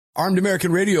Armed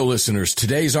American Radio listeners,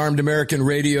 today's Armed American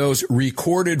Radio's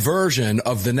recorded version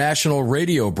of the national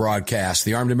radio broadcast,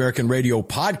 the Armed American Radio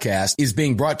podcast, is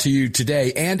being brought to you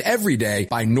today and every day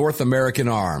by North American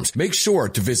Arms. Make sure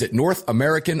to visit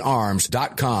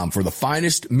NorthAmericanArms.com for the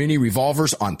finest mini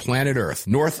revolvers on planet Earth.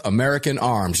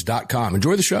 NorthAmericanArms.com.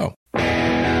 Enjoy the show.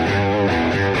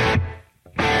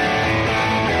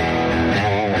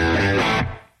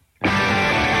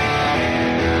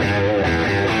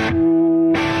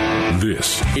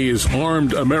 This is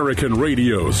Armed American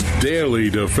Radio's Daily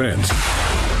Defense.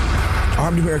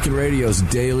 Armed American Radio's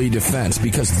Daily Defense.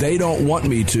 Because they don't want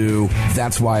me to,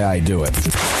 that's why I do it.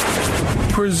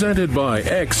 Presented by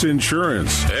X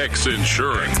Insurance. X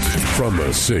Insurance. From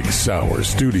the Sig Sauer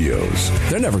Studios.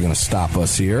 They're never going to stop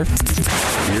us here.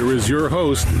 Here is your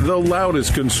host, the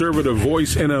loudest conservative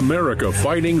voice in America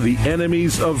fighting the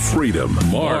enemies of freedom,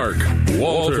 Mark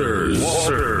Walters.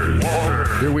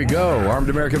 Here we go. Armed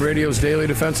American Radio's Daily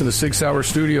Defense in the Sig Sauer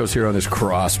Studios here on this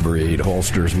crossbreed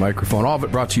holsters microphone. All of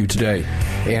it brought to you today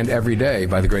and every day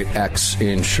by the great X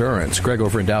Insurance. Greg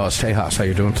over in Dallas, Tejas, how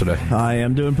you doing today? I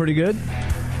am doing pretty good.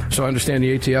 So I understand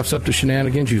the ATF's up to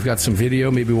shenanigans. You've got some video.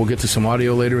 Maybe we'll get to some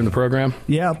audio later in the program.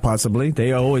 Yeah, possibly.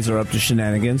 They always are up to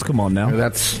shenanigans. Come on now.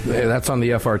 That's on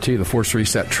the FRT, the Force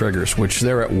Reset Triggers, which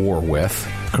they're at war with.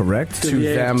 Correct. To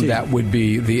them, AFT. That would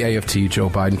be the AFT, Joe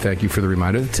Biden. Thank you for the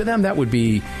reminder. To them, that would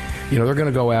be, they're going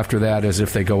to go after that as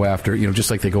if they go after,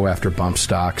 just like they go after bump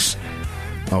stocks.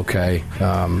 Okay.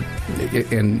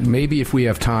 And maybe if we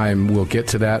have time, we'll get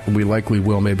to that. We likely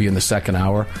will maybe in the second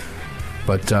hour.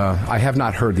 But I have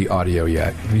not heard the audio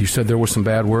yet. You said there were some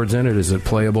bad words in it. Is it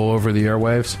playable over the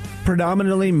airwaves?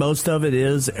 Predominantly, most of it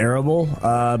is airable.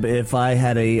 If I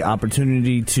had a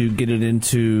opportunity to get it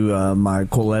into my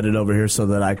cool edit over here so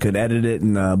that I could edit it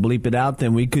and bleep it out,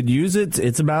 then we could use it.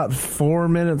 It's about 4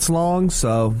 minutes long,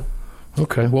 so...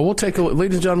 Okay. Well,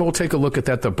 ladies and gentlemen, we'll take a look at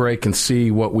that at the break and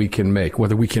see what we can make,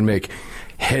 whether we can make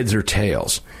heads or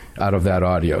tails out of that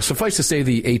audio. Suffice to say,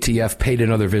 the ATF paid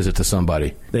another visit to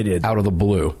somebody. They did. Out of the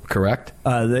blue, correct?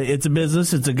 It's a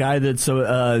business. It's a guy that's,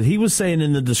 he was saying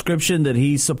in the description that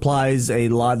he supplies a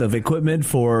lot of equipment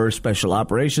for special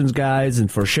operations guys and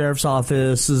for sheriff's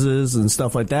offices and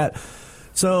stuff like that.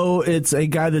 So it's a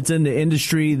guy that's in the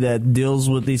industry that deals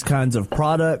with these kinds of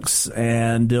products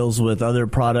and deals with other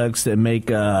products that make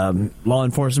law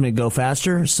enforcement go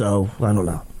faster. So I don't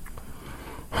know.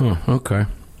 Okay.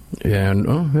 And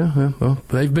well,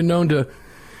 they've been known to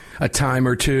a time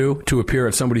or two to appear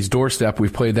at somebody's doorstep.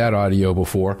 We've played that audio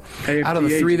before. AFT out of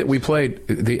the three agents. that we played,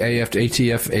 the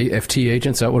AFT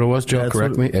agents, is that what it was, Joe?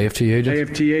 Correct me? AFT agents?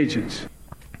 AFT agents.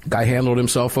 Guy handled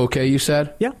himself okay, you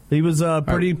said? Yeah, he was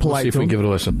pretty polite. We'll see if we can give it a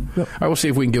listen. Yep. All right, we'll see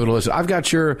if we can give it a listen. I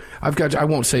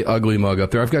won't say ugly mug up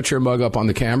there. I've got your mug up on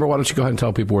the camera. Why don't you go ahead and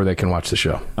tell people where they can watch the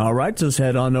show? All right, just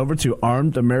head on over to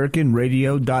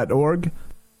armedamericanradio.org.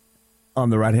 On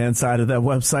the right-hand side of that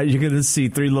website, you're going to see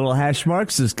 3 little hash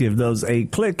marks. Just give those a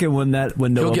click, and when that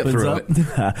window opens up,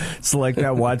 select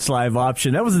that watch live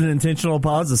option. That was an intentional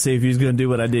pause to see if he was going to do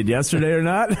what I did yesterday or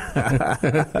not.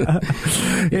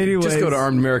 Anyways, just go to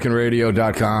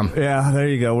armedamericanradio.com. Yeah, there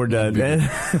you go. We're done.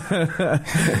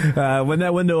 When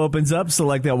that window opens up,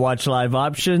 select that watch live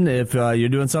option. If you're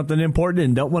doing something important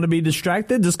and don't want to be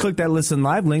distracted, just click that listen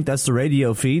live link. That's the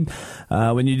radio feed.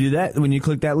 When you do that, when you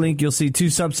click that link, you'll see 2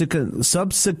 subsequent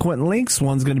links.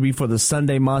 One's going to be for the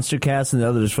Sunday Monster Cast, and the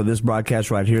other is for this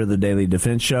broadcast right here, the Daily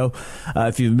Defense Show.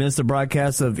 If you've missed a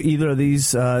broadcast of either of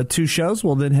these 2 shows,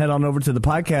 well, then head on over to the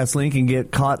podcast link and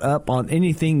get caught up on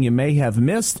anything you may have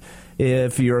missed.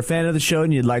 If you're a fan of the show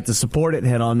and you'd like to support it,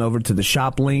 head on over to the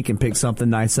shop link and pick something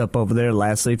nice up over there.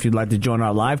 Lastly, if you'd like to join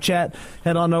our live chat,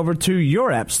 head on over to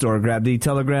your app store, grab the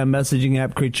Telegram messaging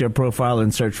app, create your profile,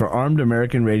 and search for Armed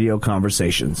American Radio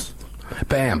Conversations.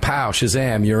 Bam, pow,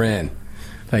 Shazam, you're in.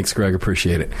 Thanks, Greg.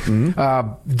 Appreciate it.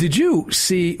 Mm-hmm. Did you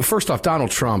see, first off,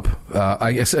 Donald Trump,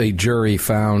 I guess a jury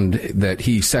found that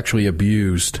he sexually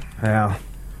abused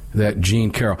that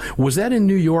Jean Carroll. Was that in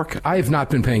New York? I have not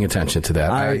been paying attention to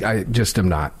that. I just am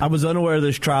not. I was unaware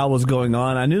this trial was going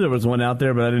on. I knew there was one out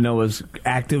there, but I didn't know it was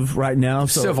active right now.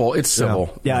 So, civil. It's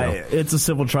civil. Yeah, it's a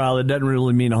civil trial. It doesn't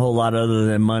really mean a whole lot other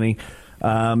than money.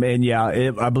 I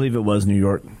believe it was New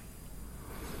York.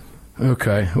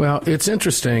 Okay. Well, it's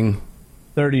interesting.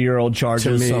 30-year-old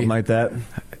charges, something like that.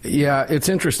 Yeah, it's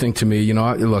interesting to me.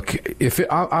 Look,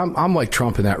 I'm like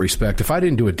Trump in that respect. If I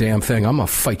didn't do a damn thing, I'm going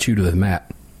to fight you to the mat.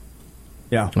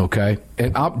 Yeah. Okay?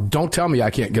 And don't tell me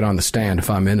I can't get on the stand. If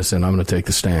I'm innocent, I'm going to take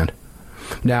the stand.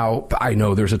 Now, I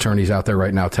know there's attorneys out there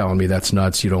right now telling me that's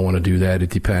nuts. You don't want to do that. It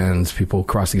depends. People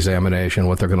cross-examination,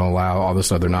 what they're going to allow, all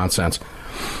this other nonsense.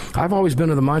 I've always been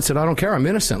of the mindset, I don't care. I'm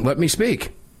innocent. Let me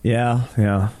speak.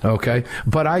 Yeah. Okay.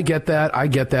 But I get that.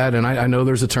 And I know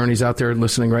there's attorneys out there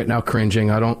listening right now cringing.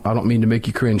 I don't mean to make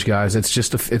you cringe, guys. It's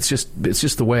just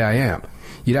the way I am.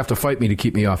 You'd have to fight me to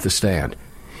keep me off the stand.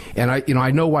 And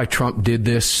I know why Trump did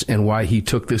this and why he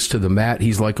took this to the mat.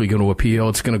 He's likely going to appeal.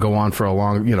 It's going to go on for a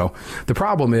long, the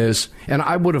problem is, and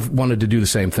I would have wanted to do the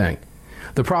same thing.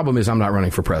 The problem is I'm not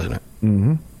running for president.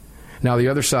 Mm-hmm. Now, the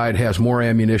other side has more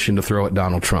ammunition to throw at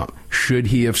Donald Trump. Should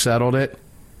he have settled it?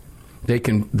 They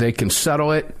can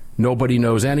settle it. Nobody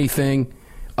knows anything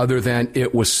other than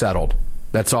it was settled.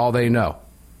 That's all they know.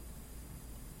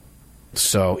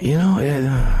 So,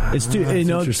 it's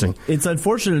interesting. It's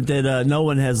unfortunate that no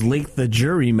one has leaked the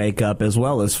jury makeup as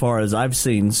well, as far as I've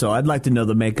seen. So I'd like to know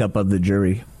the makeup of the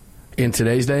jury. In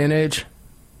today's day and age,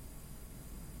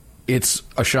 it's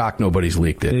a shock nobody's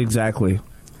leaked it. Exactly.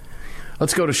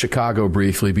 Let's go to Chicago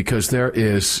briefly because there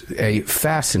is a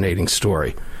fascinating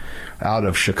story out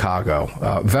of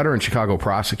Chicago. Veteran Chicago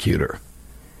prosecutor.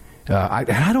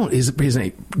 Is his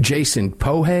name Jason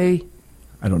Poje?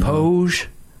 I don't know. Poje?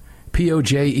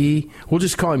 P-O-J-E. We'll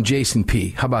just call him Jason P.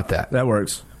 How about that? That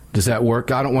works. Does that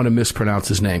work? I don't want to mispronounce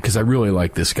his name because I really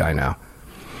like this guy now.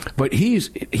 But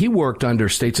he worked under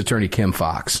State's Attorney Kim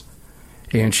Foxx,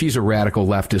 and she's a radical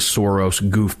leftist, Soros,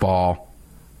 goofball,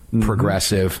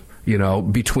 progressive.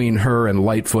 Between her and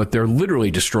Lightfoot, they're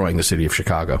literally destroying the city of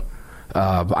Chicago.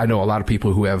 I know a lot of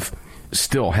people who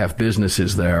still have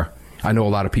businesses there. I know a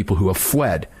lot of people who have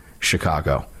fled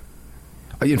Chicago.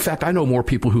 In fact, I know more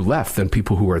people who left than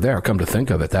people who are there, come to think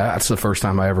of it. That's the first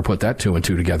time I ever put that 2 and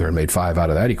 2 together and made 5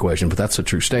 out of that equation, but that's a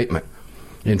true statement.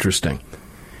 Interesting.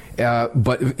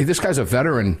 But this guy's a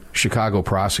veteran Chicago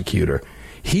prosecutor.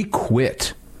 He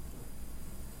quit.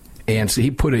 And so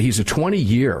he's a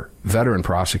 20-year veteran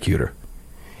prosecutor,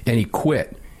 and he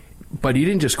quit. But he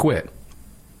didn't just quit.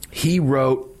 He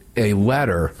wrote a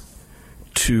letter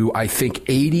to, I think,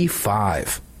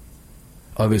 85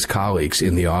 of his colleagues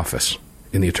in the office.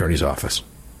 In the attorney's office.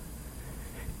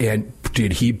 And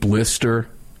did he blister?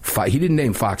 He didn't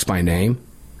name Fox by name,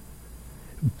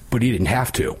 but he didn't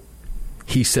have to.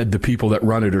 He said the people that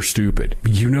run it are stupid.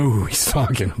 You know who he's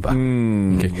talking about.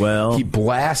 Okay. Well, he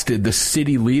blasted the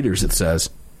city leaders, it says,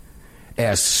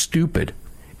 as stupid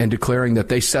and declaring that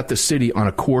they set the city on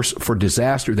a course for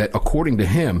disaster that, according to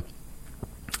him,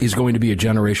 is going to be a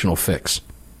generational fix.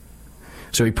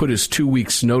 So he put his 2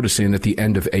 weeks notice in at the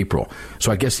end of April.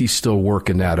 So I guess he's still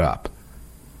working that up.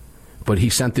 But he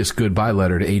sent this goodbye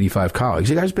letter to 85 colleagues.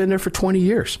 The guy's been there for 20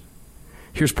 years.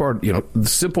 Here's the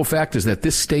simple fact is that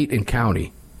this state and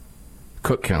county,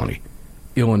 Cook County,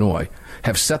 Illinois,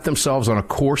 have set themselves on a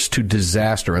course to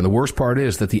disaster. And the worst part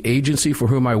is that the agency for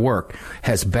whom I work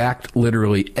has backed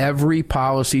literally every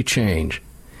policy change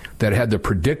that had the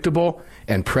predictable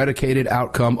and predicated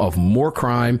outcome of more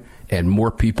crime and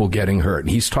more people getting hurt. And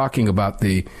he's talking about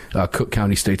the Cook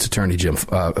County State's Attorney,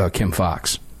 Kim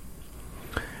Foxx.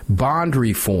 Bond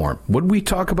reform. What did we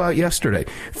talk about yesterday?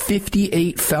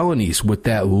 58 felonies with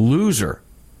that loser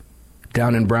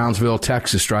down in Brownsville,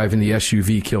 Texas, driving the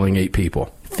SUV, killing 8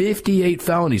 people. 58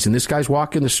 felonies, and this guy's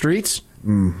walking the streets?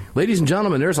 Ladies and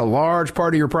gentlemen, there's a large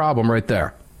part of your problem right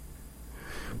there.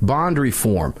 Bond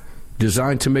reform,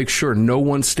 designed to make sure no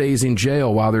one stays in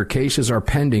jail while their cases are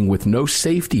pending with no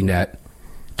safety net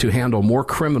to handle more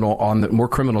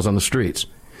criminals on the streets.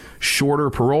 Shorter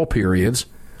parole periods,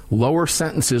 lower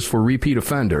sentences for repeat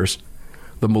offenders,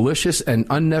 the malicious and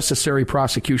unnecessary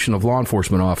prosecution of law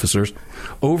enforcement officers,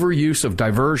 overuse of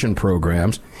diversion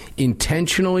programs,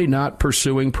 intentionally not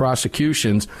pursuing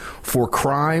prosecutions for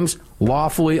crimes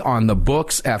lawfully on the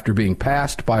books after being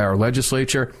passed by our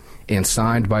legislature and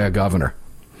signed by a governor.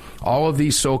 All of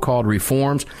these so-called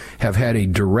reforms have had a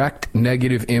direct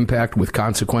negative impact with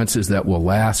consequences that will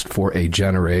last for a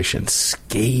generation.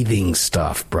 Scathing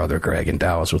stuff, Brother Greg in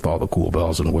Dallas, with all the cool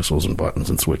bells and whistles and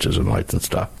buttons and switches and lights and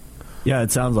stuff. Yeah,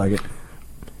 it sounds like it.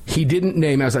 He didn't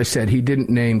name, as I said, he didn't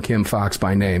name Kim Foxx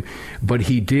by name, but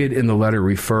he did in the letter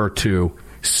refer to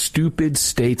stupid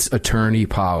state's attorney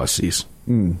policies.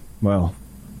 Well.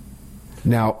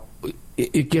 Now,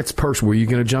 it gets personal. Were you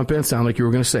going to jump in? Sound like you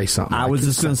were going to say something. I was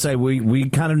just going to say we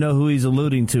kind of know who he's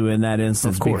alluding to in that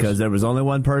instance because there was only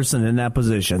one person in that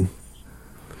position.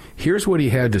 Here's what he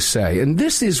had to say, and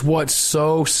this is what's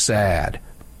so sad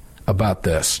about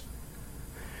this.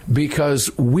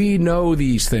 Because we know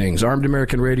these things. Armed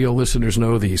American Radio listeners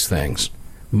know these things.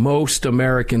 Most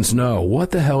Americans know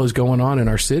what the hell is going on in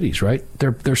our cities, right?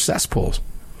 They're cesspools.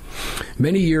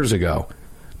 Many years ago,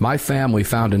 My family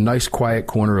found a nice quiet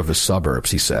corner of the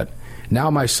suburbs, he said. Now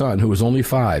my son, who is only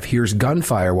 5, hears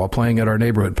gunfire while playing at our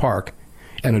neighborhood park,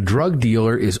 and a drug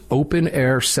dealer is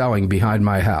open-air selling behind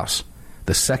my house,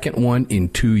 the second one in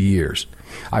 2 years.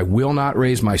 I will not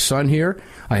raise my son here.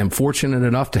 I am fortunate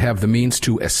enough to have the means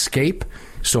to escape,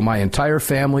 so my entire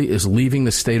family is leaving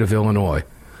the state of Illinois.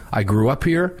 I grew up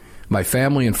here, my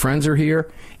family and friends are here,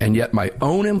 and yet my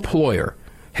own employer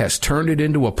has turned it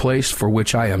into a place for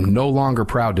which I am no longer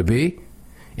proud to be,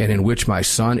 and in which my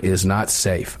son is not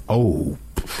safe. Oh,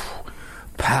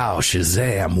 pow,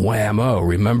 shazam, whammo.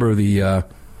 Remember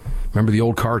the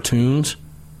old cartoons?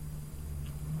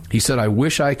 He said, I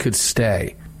wish I could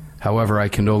stay. However, I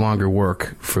can no longer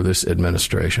work for this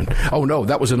administration. Oh, no,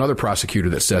 that was another prosecutor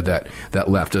that said that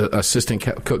left. Assistant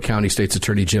Cook County State's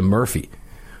Attorney Jim Murphy,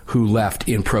 who left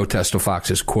in protest of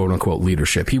Fox's quote-unquote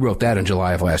leadership. He wrote that in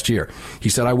July of last year. He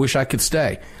said, I wish I could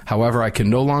stay. However, I can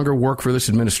no longer work for this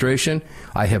administration.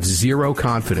 I have zero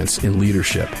confidence in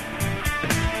leadership.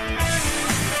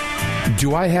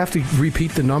 Do I have to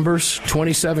repeat the numbers?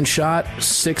 27 shot,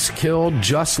 6 killed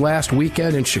just last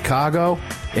weekend in Chicago?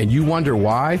 And you wonder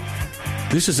why?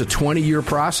 This is a 20-year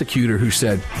prosecutor who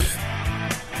said,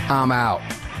 I'm out,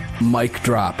 mic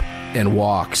drop, and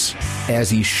walks, as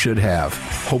he should have.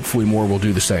 Hopefully more will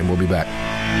do the same. We'll be back.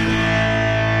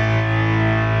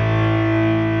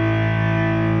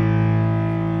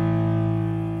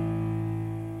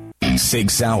 Sig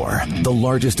Sauer, the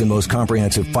largest and most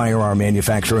comprehensive firearm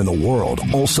manufacturer in the world,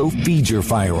 also feeds your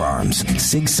firearms.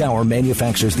 Sig Sauer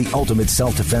manufactures the ultimate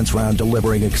self-defense round,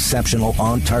 delivering exceptional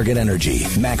on-target energy,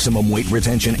 maximum weight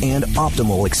retention, and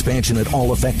optimal expansion at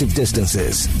all effective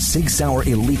distances. Sig Sauer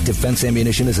Elite Defense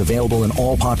ammunition is available in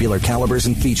all popular calibers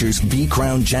and features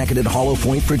V-crown jacketed hollow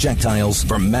point projectiles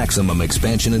for maximum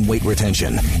expansion and weight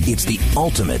retention. It's the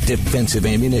ultimate defensive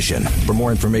ammunition. For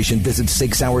more information, visit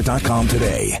SigSauer.com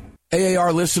today.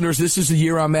 AAR listeners, this is the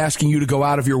year I'm asking you to go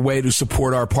out of your way to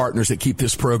support our partners that keep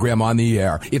this program on the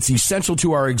air. It's essential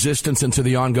to our existence and to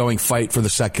the ongoing fight for the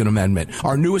Second Amendment.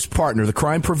 Our newest partner, the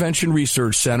Crime Prevention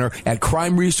Research Center at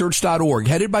crimeresearch.org,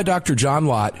 headed by Dr. John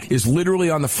Lott, is literally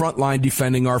on the front line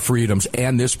defending our freedoms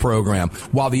and this program.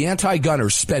 While the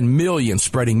anti-gunners spend millions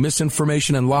spreading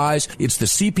misinformation and lies, it's the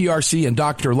CPRC and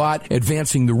Dr. Lott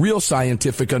advancing the real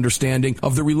scientific understanding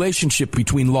of the relationship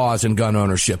between laws and gun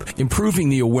ownership, improving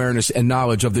the awareness and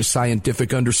knowledge of this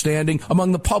scientific understanding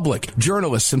among the public,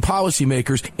 journalists, and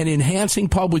policymakers, and enhancing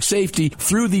public safety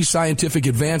through these scientific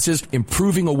advances,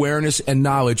 improving awareness and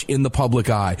knowledge in the public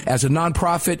eye. As a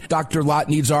nonprofit, Dr. Lott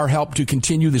needs our help to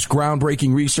continue this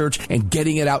groundbreaking research and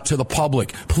getting it out to the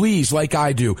public. Please, like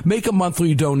I do, make a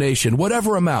monthly donation,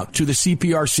 whatever amount, to the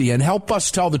CPRC and help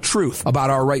us tell the truth about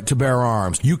our right to bear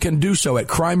arms. You can do so at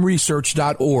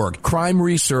crimeresearch.org.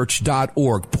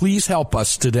 crimeresearch.org. Please help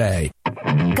us today.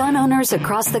 Gun owners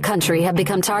across the country have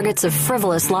become targets of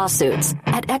frivolous lawsuits.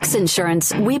 At X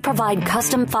Insurance, we provide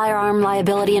custom firearm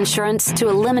liability insurance to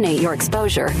eliminate your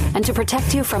exposure and to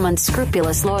protect you from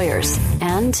unscrupulous lawyers.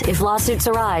 And if lawsuits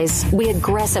arise, we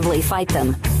aggressively fight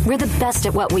them. We're the best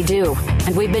at what we do,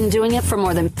 and we've been doing it for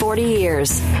more than 40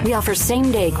 years. We offer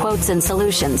same-day quotes and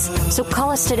solutions. So call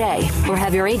us today or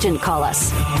have your agent call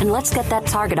us, and let's get that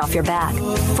target off your back.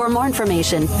 For more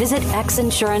information, visit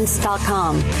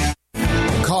xinsurance.com.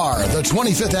 Car, the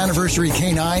 25th anniversary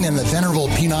K9 and the venerable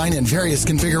P9 in various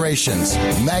configurations.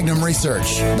 Magnum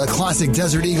Research, the classic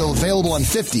Desert Eagle available in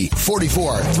 50,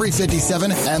 44,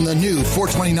 357, and the new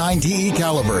 429 DE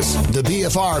calibers. The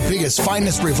BFR biggest,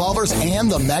 finest revolvers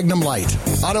and the Magnum Light.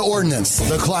 Auto Ordnance,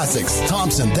 the classics.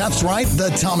 Thompson, that's right, the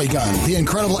Tommy gun, the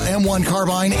incredible M1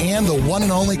 carbine, and the one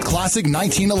and only classic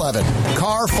 1911.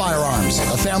 Car Firearms,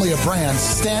 a family of brands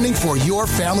standing for your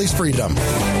family's freedom.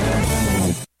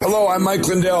 Hello, I'm Mike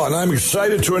Lindell, and I'm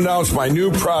excited to announce my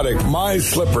new product, My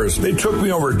Slippers. They took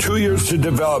me over 2 years to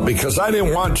develop because I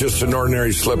didn't want just an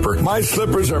ordinary slipper. My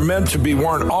slippers are meant to be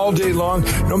worn all day long,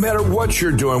 no matter what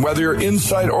you're doing, whether you're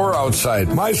inside or outside.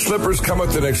 My slippers come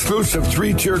with an exclusive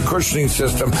 3-tier cushioning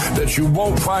system that you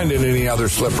won't find in any other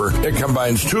slipper. It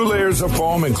combines 2 layers of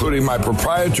foam, including my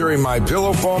proprietary My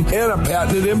Pillow foam and a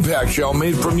patented impact gel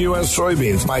made from U.S.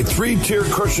 soybeans. My 3-tier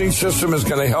cushioning system is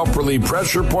going to help relieve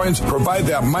pressure points, provide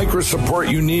that micro support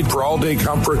you need for all-day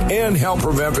comfort, and help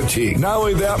prevent fatigue. Not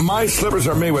only that, my slippers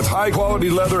are made with high-quality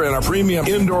leather and a premium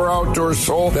indoor-outdoor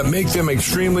sole that make them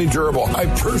extremely durable. I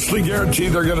personally guarantee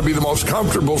they're going to be the most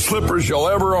comfortable slippers you'll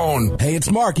ever own. Hey, it's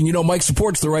Mark, and you know Mike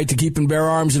supports the right to keep and bear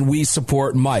arms, and we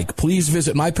support Mike. Please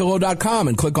visit MyPillow.com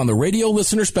and click on the radio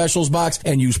listener specials box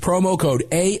and use promo code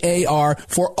AAR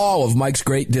for all of Mike's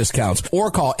great discounts.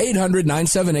 Or call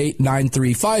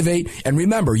 800-978-9358, and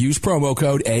remember, use promo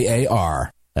code AAR.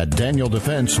 At Daniel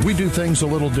Defense, we do things a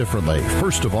little differently.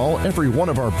 First of all, every one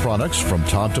of our products, from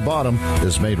top to bottom,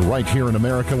 is made right here in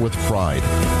America with pride.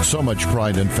 So much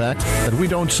pride, in fact, that we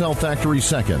don't sell factory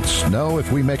seconds. No,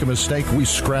 if we make a mistake, we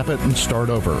scrap it and start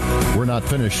over. We're not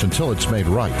finished until it's made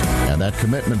right. And that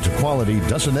commitment to quality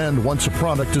doesn't end once a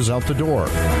product is out the door.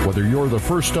 Whether you're the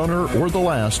first owner or the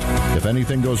last, if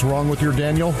anything goes wrong with your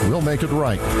Daniel, we'll make it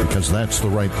right, because that's the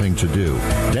right thing to do.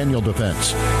 Daniel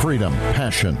Defense. Freedom,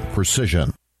 passion,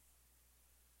 precision.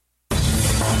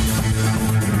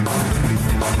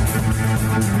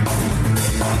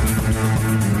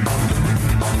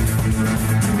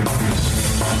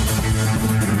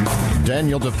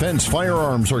 Daniel Defense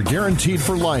firearms are guaranteed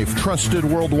for life, trusted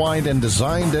worldwide, and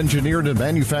designed, engineered, and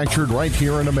manufactured right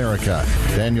here in America.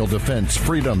 Daniel Defense,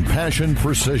 freedom, passion,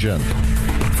 precision.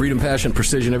 Freedom, passion,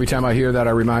 precision. Every time I hear that,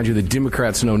 I remind you the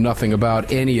Democrats know nothing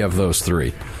about any of those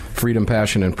three. Freedom,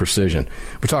 passion, and precision.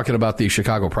 We're talking about the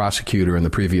Chicago prosecutor in the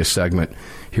previous segment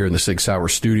here in the Sig Sauer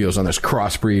studios on this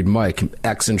crossbreed Mike.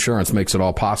 X Insurance makes it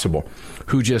all possible.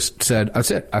 Who just said,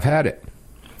 that's it, I've had it.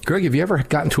 Greg, have you ever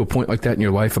gotten to a point like that in your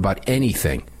life about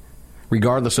anything,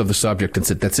 regardless of the subject, and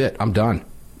said, that's it, I'm done?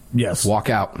 Yes.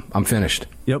 Walk out, I'm finished.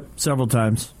 Yep, several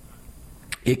times.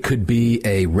 It could be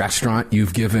a restaurant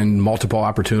you've given multiple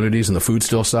opportunities and the food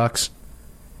still sucks.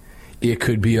 It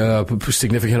could be a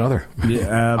significant other.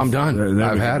 Yeah, I'm done.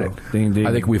 I've had it. Ding, ding.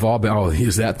 I think we've all been, oh,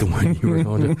 is that the one you were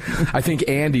going to? I think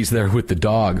Andy's there with the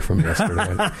dog from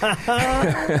yesterday.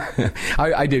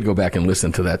 I did go back and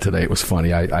listen to that today. It was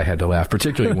funny. I had to laugh,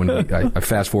 particularly when I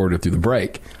fast-forwarded through the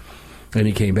break. And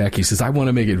he came back. He says, I want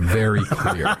to make it very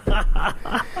clear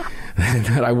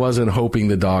that I wasn't hoping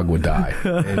the dog would die.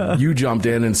 And you jumped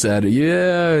in and said,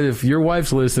 yeah, if your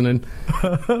wife's listening,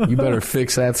 you better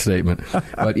fix that statement.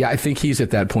 But, yeah, I think he's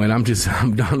at that point. I'm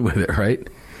done with it, right?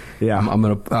 Yeah.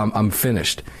 I'm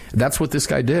finished. That's what this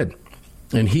guy did.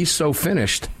 And he's so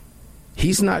finished,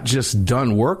 he's not just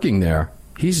done working there.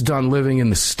 He's done living in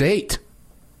the state.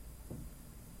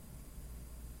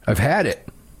 I've had it.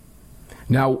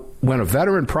 Now, when a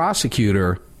veteran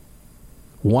prosecutor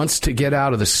wants to get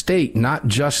out of the state, not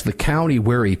just the county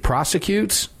where he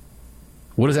prosecutes,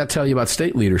 what does that tell you about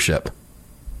state leadership?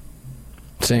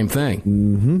 Same thing.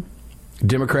 Mm-hmm.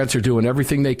 Democrats are doing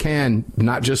everything they can,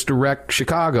 not just to wreck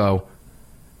Chicago,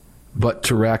 but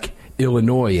to wreck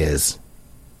Illinois.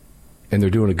 And they're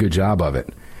doing a good job of it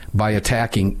by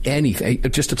attacking anything.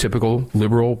 Just a typical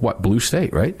liberal, blue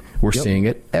state, right? We're seeing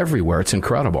it everywhere. It's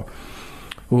incredible.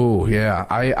 Oh, yeah.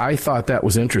 I thought that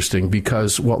was interesting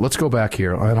because, let's go back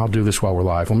here, and I'll do this while we're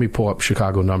live. Let me pull up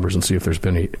Chicago numbers and see if there's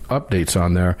been any updates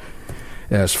on there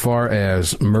as far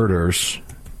as murders,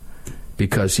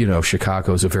 because,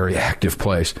 Chicago is a very active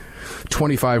place.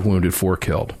 25 wounded, 4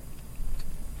 killed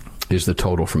is the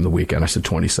total from the weekend. I said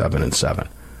 27 and 7.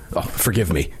 Oh,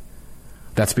 forgive me.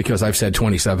 That's because I've said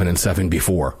 27 and 7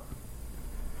 before.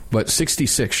 But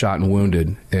 66 shot and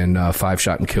wounded and 5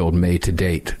 shot and killed May to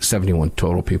date. 71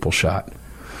 total people shot.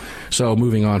 So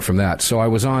moving on from that. So I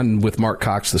was on with Mark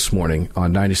Cox this morning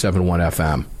on 97.1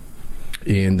 FM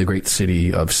in the great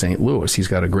city of St. Louis. He's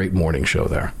got a great morning show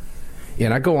there.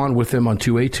 And I go on with him on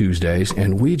 2A Tuesdays,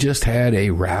 and we just had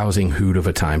a rousing hoot of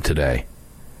a time today.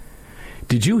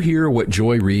 Did you hear what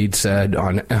Joy Reid said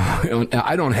on...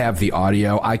 I don't have the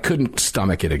audio. I couldn't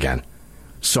stomach it again.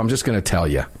 So I'm just going to tell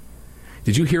you.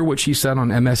 Did you hear what she said on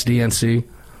MSDNC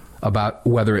about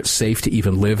whether it's safe to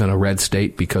even live in a red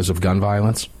state because of gun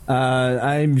violence?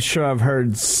 I'm sure I've heard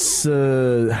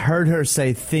her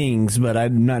say things, but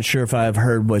I'm not sure if I've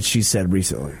heard what she said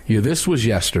recently. Yeah, this was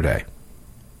yesterday.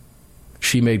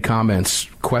 She made comments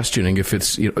questioning if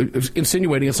it's,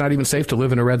 insinuating it's not even safe to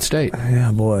live in a red state.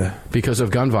 Yeah, boy. Because of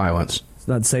gun violence. It's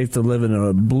not safe to live in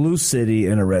a blue city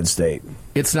in a red state.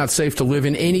 It's not safe to live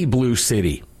in any blue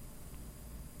city.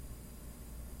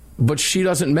 But she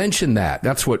doesn't mention that.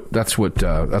 That's what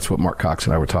Mark Cox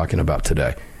and I were talking about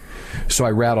today. So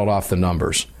I rattled off the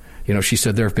numbers. She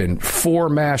said there have been 4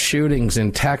 mass shootings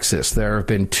in Texas. There have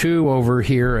been 2 over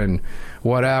here and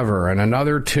whatever, and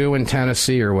another 2 in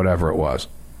Tennessee or whatever it was.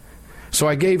 So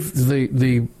I gave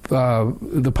the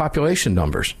population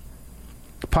numbers.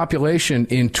 Population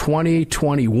in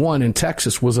 2021 in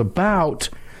Texas was about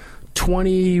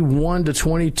 21 to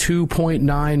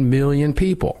 22.9 million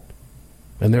people.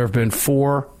 And there have been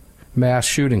 4 mass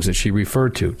shootings that she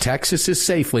referred to. Texas is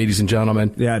safe, ladies and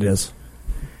gentlemen. Yeah, it is.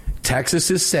 Texas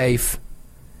is safe.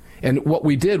 And what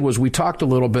we did was we talked a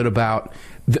little bit about,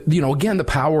 again, the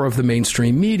power of the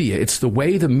mainstream media. It's the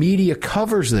way the media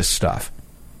covers this stuff.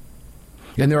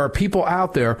 And there are people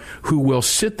out there who will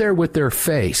sit there with their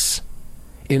face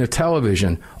in a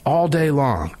television all day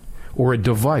long or a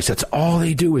device. That's all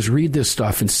they do is read this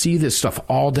stuff and see this stuff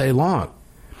all day long.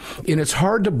 And it's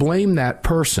hard to blame that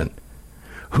person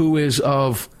who is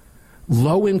of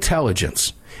low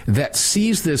intelligence that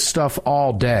sees this stuff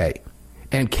all day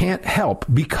and can't help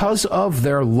because of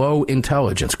their low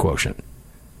intelligence quotient,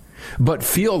 but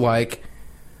feel like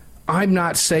I'm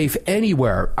not safe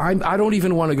anywhere. I don't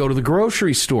even want to go to the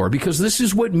grocery store because this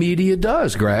is what media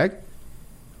does, Greg.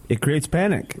 It creates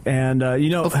panic. And,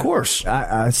 of course.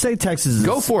 I say Texas is...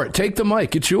 Go for it. Take the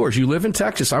mic. It's yours. You live in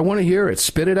Texas. I want to hear it.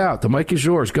 Spit it out. The mic is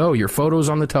yours. Go. Your photo's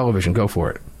on the television. Go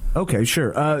for it. Okay,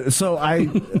 sure.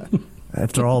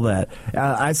 After all that,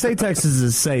 I say Texas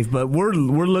is safe, but we're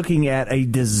looking at a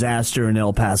disaster in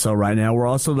El Paso right now. We're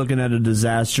also looking at a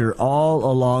disaster all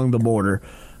along the border,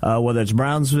 whether it's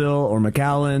Brownsville or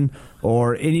McAllen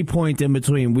or any point in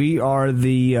between. We are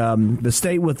the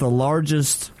state with the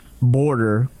largest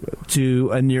border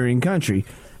to a nearing country.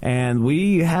 And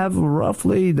we have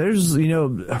roughly,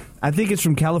 I think it's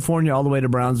from California all the way to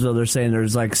Brownsville. They're saying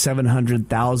there's like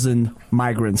 700,000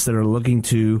 migrants that are looking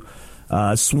to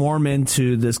swarm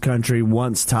into this country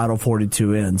once Title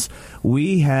 42 ends.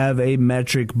 We have a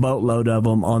metric boatload of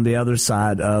them on the other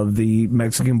side of the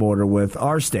Mexican border with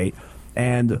our state.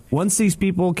 And once these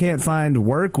people can't find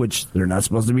work, which they're not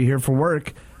supposed to be here for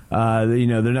work, they're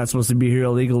not supposed to be here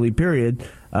illegally, period,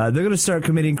 they're going to start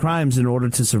committing crimes in order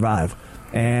to survive.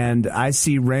 And I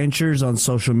see ranchers on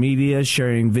social media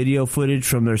sharing video footage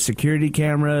from their security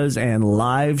cameras and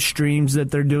live streams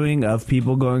that they're doing of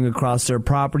people going across their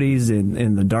properties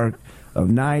in the dark of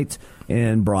night,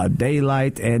 in broad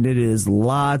daylight. And it is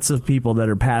lots of people that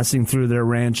are passing through their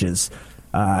ranches.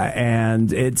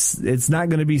 And it's not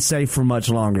going to be safe for much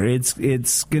longer.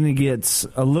 It's going to get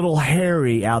a little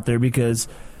hairy out there because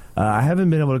I haven't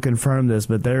been able to confirm this,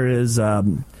 but there's a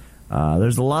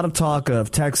lot of talk of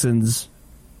Texans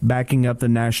backing up the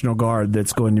National Guard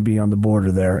that's going to be on the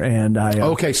border there. And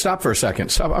okay, stop for a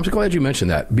second. Stop. I'm glad you mentioned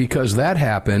that because that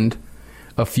happened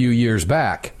a few years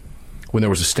back when there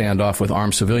was a standoff with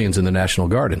armed civilians in the National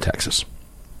Guard in Texas.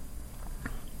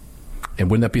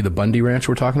 And wouldn't that be the Bundy Ranch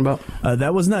we're talking about?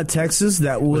 That was not Texas.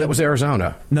 That was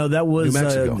Arizona. No, that was New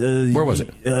Mexico. Where was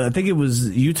it? I think it was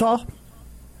Utah.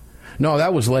 No,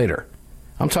 that was later.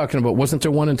 I'm talking about, wasn't there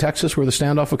one in Texas where the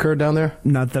standoff occurred down there?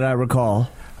 Not that I recall.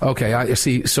 Okay, I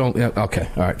see. So, okay,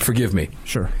 all right, forgive me.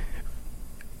 Sure.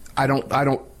 I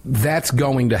don't, that's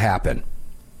going to happen.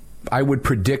 I would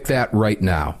predict that right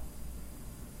now,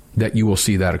 that you will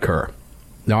see that occur.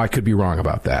 Now, I could be wrong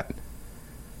about that.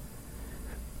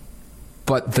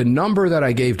 But the number that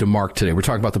I gave to Mark today, we're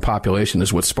talking about the population,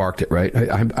 is what sparked it, right?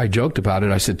 I joked about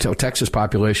it. I said, Texas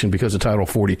population, because of Title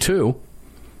 42,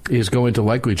 is going to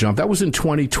likely jump. That was in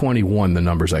 2021, the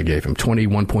numbers I gave him,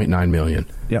 21.9 million.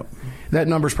 Yep. That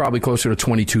number's probably closer to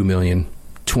 22 million,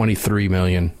 23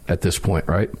 million at this point,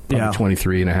 right? Probably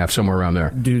 23 and a half, somewhere around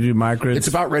there. Due to migrants. It's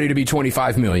about ready to be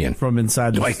 25 million. From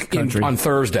inside the country. On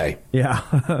Thursday. Yeah.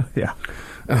 Yeah.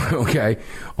 Okay.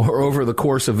 Or over the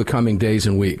course of the coming days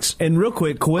and weeks. And real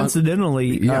quick,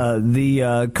 coincidentally, the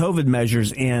COVID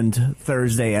measures end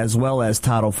Thursday as well as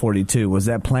Title 42. Was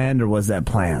that planned or was that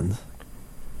planned?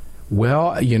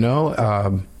 Well,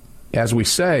 as we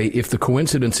say, if the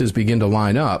coincidences begin to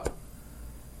line up,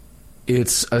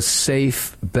 it's a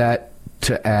safe bet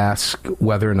to ask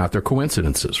whether or not they're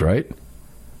coincidences, right?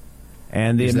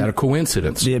 And is that a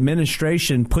coincidence? The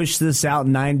administration pushed this out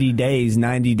 90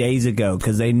 days ago,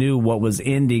 because they knew what was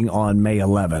ending on May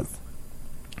 11th.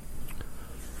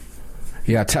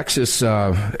 Yeah, Texas,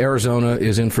 Arizona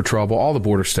is in for trouble. All the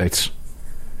border states,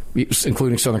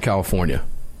 including Southern California.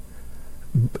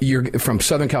 From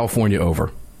Southern California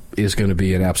over is going to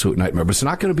be an absolute nightmare. But it's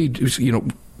not going to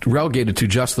be, relegated to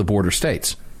just the border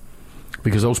states,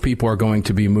 because those people are going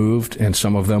to be moved, and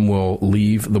some of them will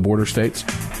leave the border states.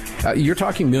 You're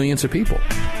talking millions of people.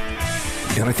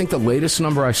 And I think the latest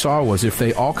number I saw was if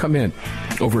they all come in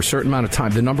over a certain amount of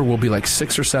time, the number will be like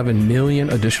 6 or 7 million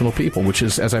additional people, which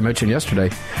is, as I mentioned yesterday,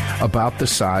 about the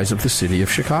size of the city of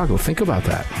Chicago. Think about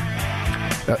that.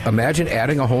 Imagine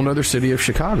adding a whole other city of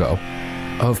Chicago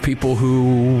of people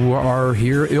who are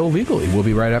here illegally. We'll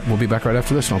be back right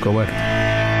after this. Don't go away.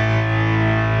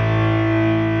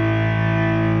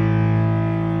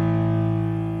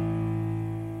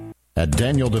 At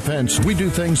Daniel Defense, we do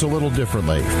things a little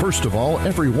differently. First of all,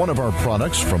 every one of our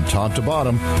products from top to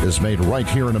bottom is made right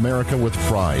here in America with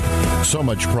pride. So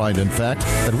much pride, in fact,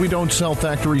 that we don't sell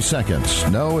factory seconds.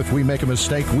 No, if we make a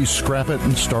mistake, we scrap it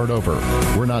and start over.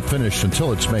 We're not finished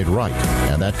until it's made right.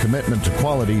 And that commitment to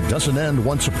quality doesn't end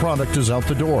once a product is out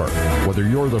the door. Whether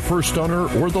you're the first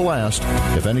owner or the last,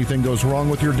 if anything goes wrong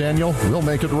with your Daniel, we'll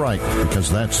make it right,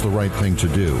 because that's the right thing to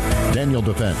do. Daniel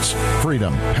Defense.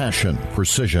 Freedom, passion,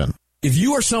 precision. If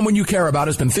you or someone you care about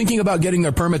has been thinking about getting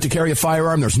their permit to carry a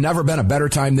firearm, there's never been a better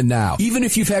time than now. Even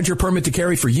if you've had your permit to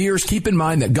carry for years, keep in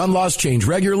mind that gun laws change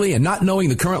regularly, and not knowing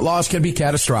the current laws can be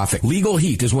catastrophic. Legal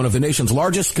Heat is one of the nation's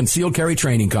largest concealed carry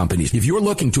training companies. If you're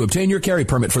looking to obtain your carry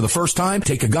permit for the first time,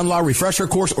 take a gun law refresher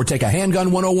course or take a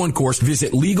handgun 101 course,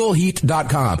 visit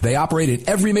LegalHeat.com. They operate in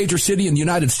every major city in the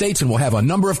United States and will have a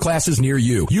number of classes near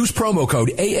you. Use promo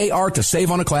code AAR to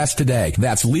save on a class today.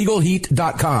 That's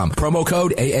LegalHeat.com. Promo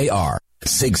code AAR.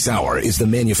 Sig Sauer is the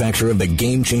manufacturer of the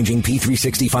game-changing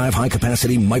P365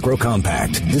 high-capacity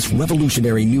micro-compact. This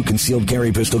revolutionary new concealed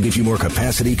carry pistol gives you more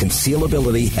capacity,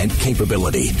 concealability, and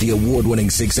capability. The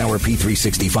award-winning Sig Sauer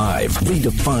P365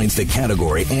 redefines the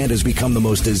category and has become the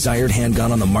most desired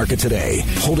handgun on the market today.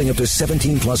 Holding up to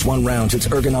 17+1 rounds, its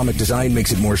ergonomic design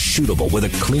makes it more shootable with a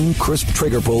clean, crisp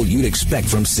trigger pull you'd expect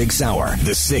from Sig Sauer.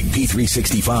 The Sig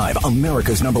P365,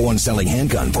 America's #1 selling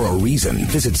handgun for a reason.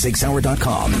 Visit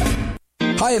SigSauer.com.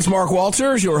 Hi, it's Mark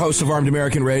Walters, your host of Armed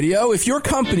American Radio. If your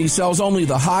company sells only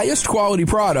the highest quality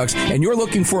products and you're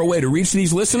looking for a way to reach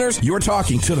these listeners, you're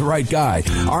talking to the right guy.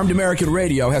 Armed American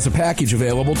Radio has a package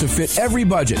available to fit every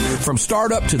budget, from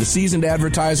startup to the seasoned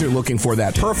advertiser looking for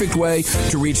that perfect way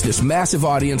to reach this massive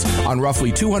audience on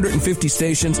roughly 250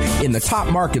 stations in the top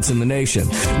markets in the nation.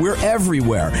 We're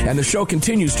everywhere, and the show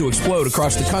continues to explode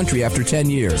across the country after 10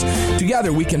 years.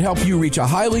 Together, we can help you reach a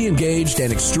highly engaged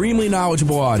and extremely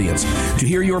knowledgeable audience.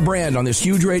 To hear your brand on this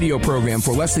huge radio program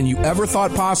for less than you ever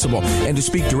thought possible, and to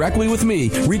speak directly with me,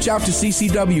 reach out to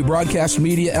CCW Broadcast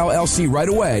Media LLC right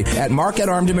away at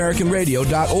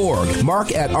mark@armedamericanradio.org.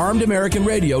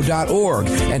 mark@armedamericanradio.org.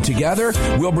 And together,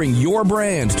 we'll bring your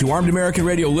brand to Armed American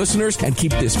Radio listeners and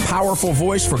keep this powerful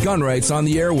voice for gun rights on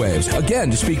the airwaves.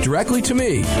 Again, to speak directly to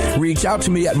me, reach out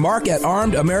to me at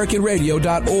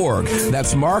mark@armedamericanradio.org.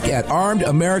 That's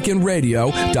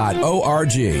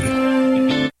mark@armedamericanradio.org.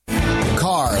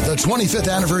 The 25th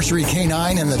anniversary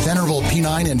K9 and the venerable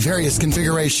P9 in various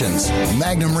configurations.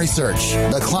 Magnum Research,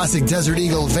 the classic Desert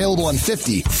Eagle available in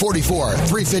 50, 44,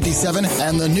 357,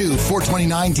 and the new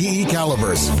 429 DE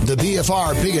calibers. The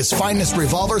BFR biggest finest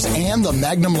revolvers and the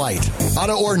Magnum Light.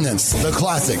 Auto Ordnance, the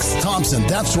classics. Thompson,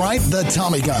 that's right, the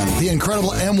Tommy gun, the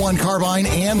incredible M1 carbine,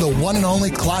 and the one and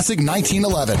only classic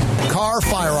 1911. Carr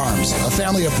Firearms, a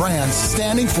family of brands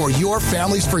standing for your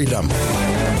family's freedom.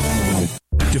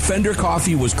 Defender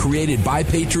Coffee was created by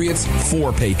patriots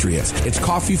for patriots. It's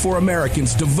coffee for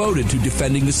Americans devoted to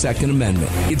defending the Second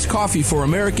Amendment. It's coffee for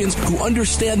Americans who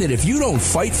understand that if you don't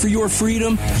fight for your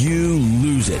freedom, you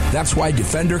lose it. That's why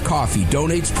Defender Coffee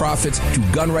donates profits to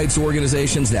gun rights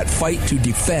organizations that fight to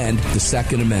defend the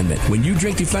Second Amendment. When you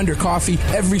drink Defender Coffee,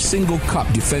 every single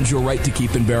cup defends your right to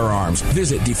keep and bear arms.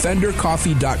 Visit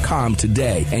DefenderCoffee.com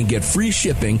today and get free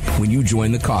shipping when you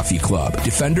join the coffee club.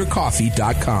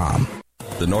 DefenderCoffee.com.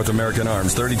 The North American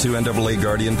Arms 32 NAA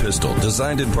Guardian pistol,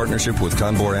 designed in partnership with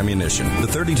Conbor Ammunition. The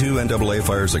 32 NAA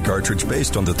fires a cartridge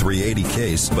based on the .380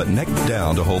 case, but necked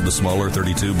down to hold the smaller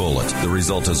 .32 bullet. The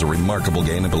result is a remarkable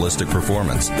gain in ballistic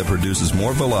performance that produces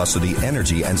more velocity,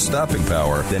 energy, and stopping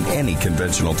power than any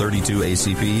conventional .32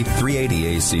 ACP,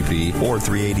 .380 ACP, or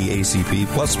 .380 ACP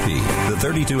plus P. The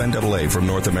 32 NAA from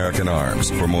North American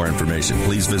Arms. For more information,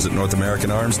 please visit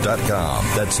NorthAmericanArms.com.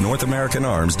 That's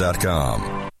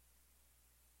NorthAmericanArms.com.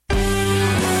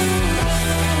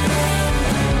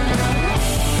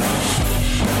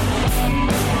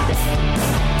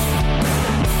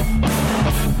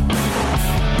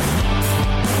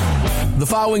 The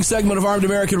following segment of Armed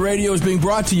American Radio is being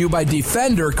brought to you by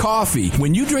Defender Coffee.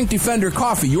 When you drink Defender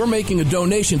Coffee, you're making a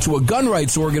donation to a gun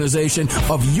rights organization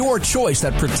of your choice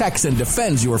that protects and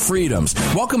defends your freedoms.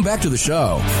 Welcome back to the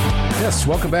show. Yes,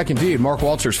 welcome back indeed. Mark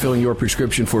Walters filling your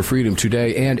prescription for freedom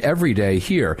today and every day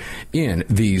here in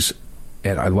these,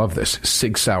 and I love this,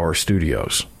 Sig Sauer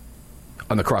studios.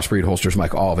 On the Crossbreed Holsters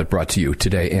Mike, all of it brought to you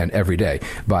today and every day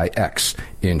by X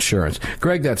Insurance.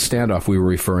 Greg, that standoff we were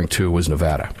referring to was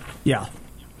Nevada. Yeah,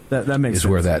 that makes sense.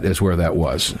 Is where that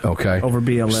was, okay? Over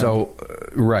BLM. So,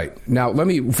 right. Now, let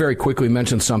me very quickly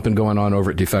mention something going on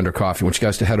over at Defender Coffee. I want you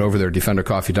guys to head over there,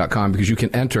 defendercoffee.com, because you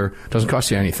can enter, doesn't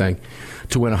cost you anything,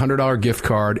 to win a $100 gift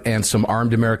card and some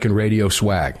Armed American Radio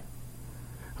swag.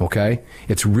 Okay?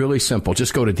 It's really simple.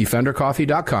 Just go to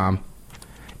defendercoffee.com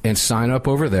and sign up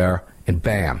over there, and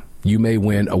bam, you may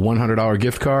win a $100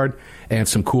 gift card and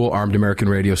some cool Armed American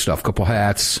Radio stuff. A couple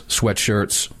hats,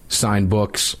 sweatshirts, signed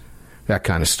books, that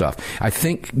kind of stuff. I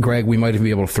think, Greg, we might even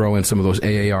be able to throw in some of those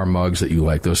AAR mugs that you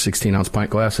like, those 16-ounce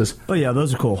pint glasses. Oh, yeah,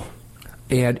 those are cool.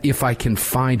 And if I can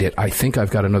find it, I think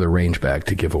I've got another range bag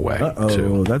to give away,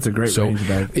 too. That's a great range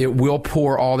bag. It will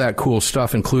pour all that cool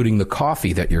stuff, including the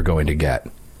coffee that you're going to get,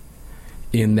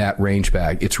 in that range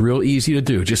bag. It's real easy to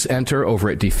do. Just enter over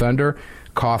at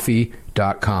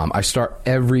defendercoffee.com. I start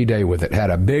every day with it. Had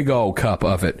a big old cup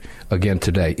of it again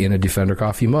today in a Defender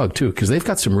Coffee mug, too, because they've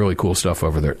got some really cool stuff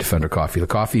over there at Defender Coffee. The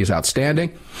coffee is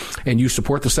outstanding, and you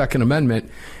support the Second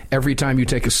Amendment every time you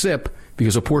take a sip,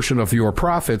 because a portion of your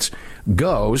profits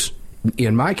goes,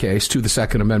 in my case, to the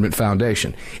Second Amendment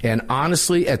Foundation. And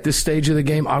honestly, at this stage of the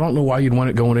game, I don't know why you'd want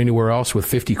it going anywhere else with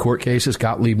 50 court cases.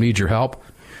 Gottlieb needs your help,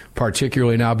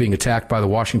 particularly now being attacked by the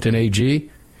Washington AG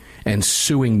and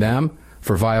suing them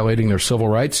for violating their civil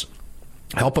rights.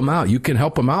 Help them out. You can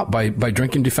help them out by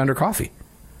drinking Defender Coffee.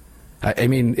 I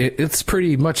mean, it's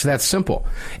pretty much that simple.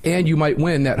 And you might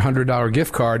win that $100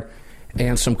 gift card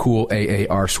and some cool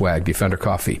AAR swag,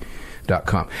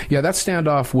 defendercoffee.com. Yeah, that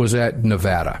standoff was at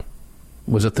Nevada.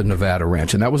 Was at the Nevada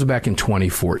ranch, and that was back in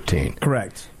 2014.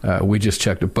 Correct. We just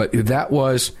checked it. But that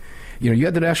was... you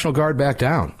had the National Guard back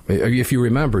down. If you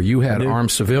remember, you had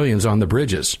armed civilians on the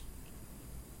bridges.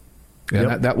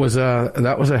 And that was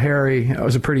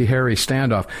a pretty hairy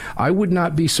standoff. I would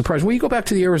not be surprised. When you go back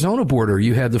to the Arizona border,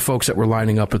 you had the folks that were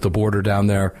lining up at the border down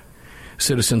there.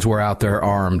 Citizens were out there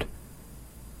armed,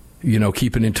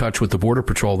 keeping in touch with the Border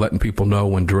Patrol, letting people know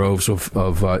when droves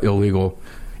of illegal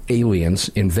aliens,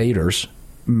 invaders,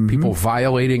 people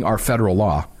violating our federal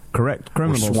law. Correct.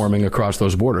 Criminals. We're swarming across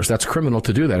those borders. That's criminal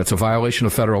to do that. It's a violation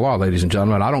of federal law, ladies and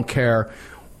gentlemen. I don't care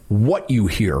what you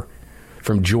hear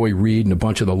from Joy Reid and a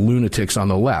bunch of the lunatics on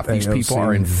the left. These people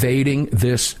are invading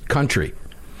this country,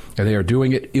 and they are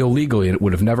doing it illegally, and it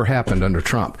would have never happened under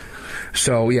Trump.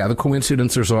 So, yeah, the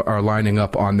coincidences are lining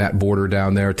up on that border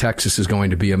down there. Texas is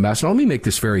going to be a mess. Now, let me make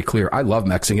this very clear. I love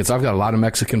Mexicans. I've got a lot of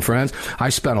Mexican friends. I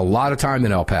spent a lot of time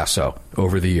in El Paso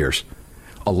over the years.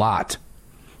 A lot.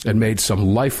 And made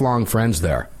some lifelong friends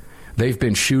there. They've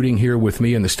been shooting here with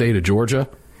me in the state of Georgia,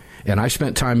 and I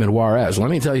spent time in Juarez.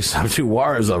 Let me tell you something, too.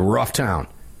 Juarez is a rough town.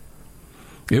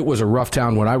 It was a rough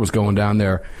town when I was going down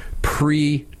there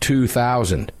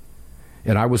pre-2000,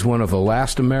 and I was one of the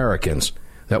last Americans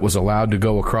that was allowed to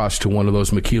go across to one of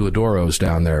those maquiladoros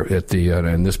down there at the,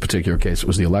 in this particular case, it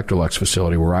was the Electrolux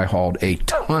facility, where I hauled a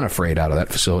ton of freight out of that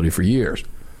facility for years.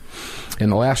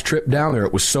 And the last trip down there,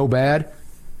 it was so bad,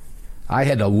 I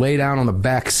had to lay down on the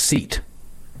back seat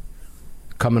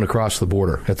coming across the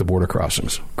border at the border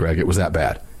crossings. Greg, it was that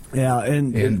bad. Yeah,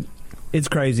 and it's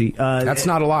crazy. That's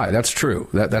not a lie. That's true.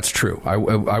 That's true. I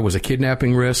was a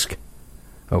kidnapping risk.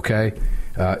 Okay,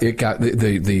 it got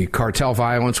the cartel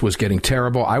violence was getting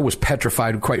terrible. I was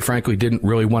petrified. Quite frankly, didn't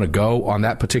really want to go on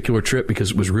that particular trip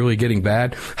because it was really getting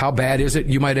bad. How bad is it?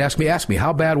 You might ask me. Ask me.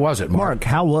 How bad was it, Mark?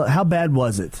 How bad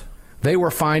was it? They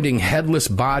were finding headless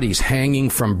bodies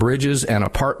hanging from bridges and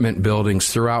apartment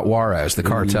buildings throughout Juarez, the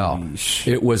cartel. Eesh.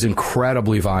 It was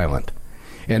incredibly violent.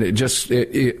 And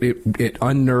it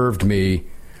unnerved me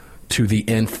to the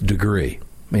nth degree.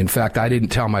 In fact, I didn't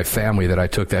tell my family that I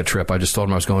took that trip. I just told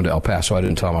them I was going to El Paso. I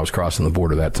didn't tell them I was crossing the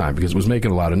border that time because it was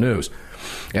making a lot of news.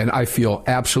 And I feel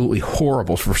absolutely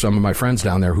horrible for some of my friends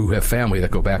down there who have family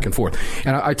that go back and forth.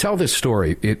 And I tell this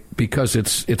story because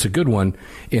it's a good one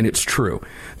and it's true.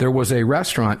 There was a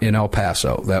restaurant in El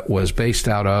Paso that was based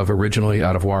originally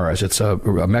out of Juarez. It's a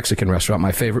Mexican restaurant,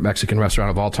 my favorite Mexican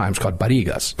restaurant of all time. It's called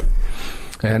Barrigas.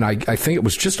 And I think it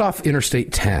was just off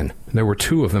Interstate 10. There were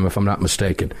two of them, if I'm not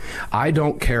mistaken. I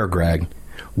don't care, Greg,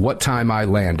 what time I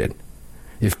landed.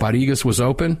 If Barrigas was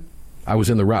open, I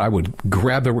was in the I would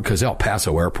grab the, because El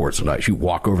Paso Airport's nice. You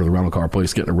walk over to the rental car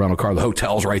place, get in a rental car. The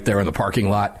hotel's right there in the parking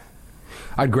lot.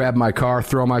 I'd grab my car,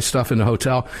 throw my stuff in the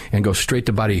hotel, and go straight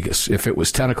to Barrigas. If it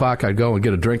was 10 o'clock, I'd go and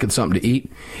get a drink and something to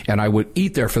eat, and I would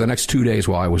eat there for the next 2 days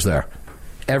while I was there.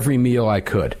 Every meal I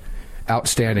could.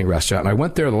 Outstanding restaurant. And I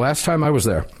went there the last time I was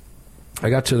there. I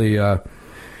got to the,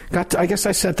 I guess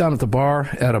I sat down at the bar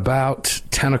at about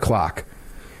 10 o'clock.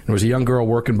 There was a young girl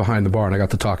working behind the bar, and I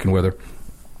got to talking with her.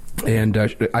 And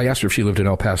I asked her if she lived in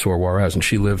El Paso or Juarez, and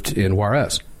she lived in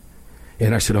Juarez.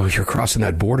 And I said, "Oh, you're crossing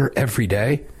that border every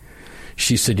day?"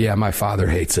 She said, "Yeah, my father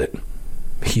hates it.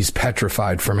 He's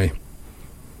petrified for me."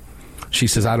 She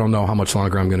says, "I don't know how much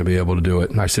longer I'm going to be able to do it."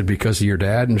 And I said, "Because of your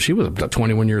dad?" And she was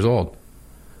 21 years old.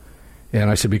 And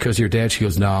I said, "Because of your dad?" She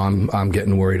goes, "No, I'm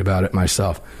getting worried about it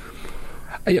myself."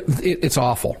 It's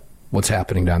awful what's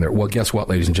happening down there. Well, guess what,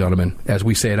 ladies and gentlemen? As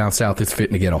we say down south, it's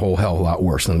fitting to get a whole hell of a lot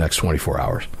worse in the next 24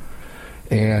 hours.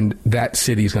 And that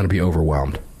city is going to be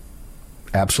overwhelmed.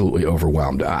 Absolutely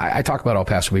overwhelmed. I talk about El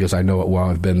Paso because I know it well.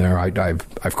 I've been there.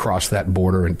 I've crossed that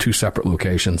border in 2 separate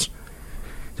locations.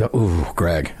 Ooh,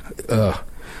 Greg.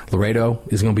 Laredo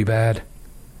is going to be bad.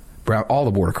 All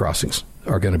the border crossings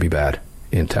are going to be bad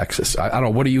in Texas. I don't know.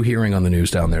 What are you hearing on the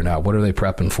news down there now? What are they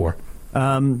prepping for?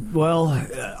 Well,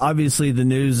 obviously the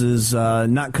news is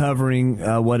not covering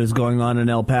what is going on in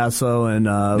El Paso and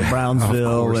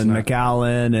Brownsville and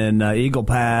McAllen and Eagle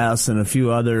Pass and a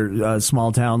few other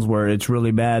small towns where it's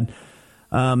really bad.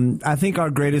 I think our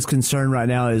greatest concern right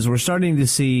now is we're starting to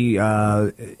see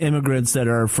immigrants that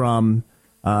are from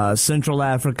Central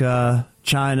Africa,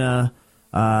 China,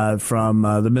 from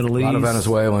the Middle East. A lot of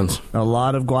Venezuelans. A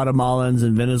lot of Guatemalans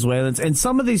and Venezuelans. And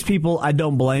some of these people I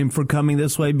don't blame for coming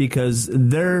this way because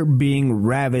they're being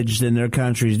ravaged in their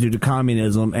countries due to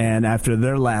communism and after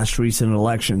their last recent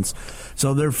elections.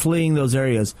 So they're fleeing those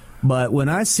areas. But when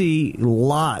I see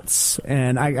lots,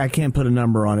 and I can't put a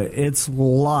number on it, it's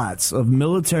lots of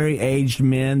military-aged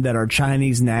men that are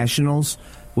Chinese nationals,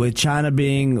 with China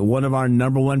being one of our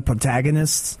number one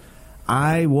protagonists,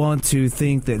 I want to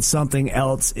think that something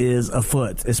else is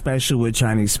afoot, especially with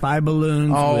Chinese spy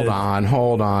balloons. Hold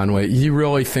on. Wait, you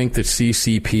really think that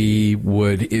CCP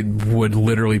would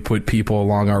literally put people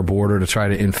along our border to try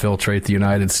to infiltrate the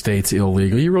United States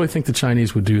illegally? You really think the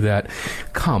Chinese would do that?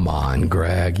 Come on,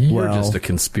 Greg. You're just a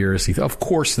conspiracy. Of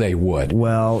course they would.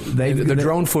 Well, the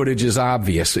drone footage is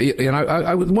obvious. And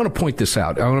I want to point this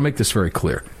out. I want to make this very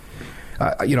clear.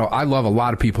 I love a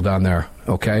lot of people down there,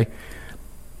 okay?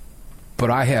 But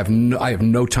I have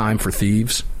no time for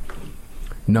thieves.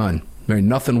 None. There's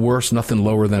nothing worse, nothing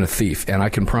lower than a thief. And I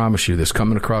can promise you this,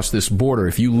 coming across this border,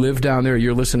 if you live down there,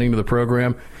 you're listening to the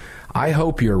program, I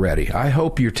hope you're ready. I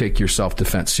hope you take your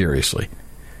self-defense seriously.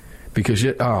 Because,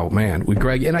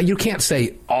 Greg, and you can't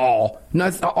say all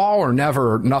or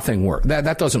never, nothing work.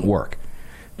 That doesn't work.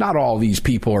 Not all these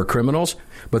people are criminals,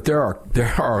 but there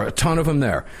are a ton of them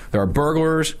there. There are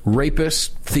burglars, rapists,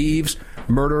 thieves,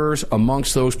 murderers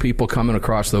amongst those people coming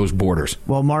across those borders.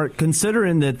 Well, Mark,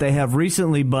 considering that they have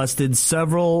recently busted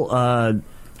several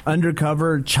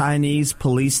undercover Chinese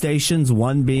police stations,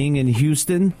 one being in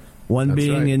Houston, one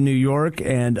being in New York,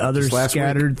 and others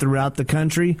scattered throughout the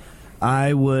country,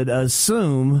 I would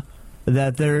assume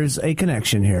that there's a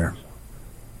connection here.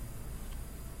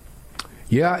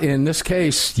 Yeah, in this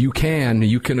case, you can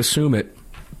assume it,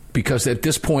 because at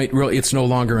this point, really, it's no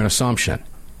longer an assumption.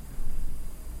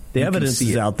 The evidence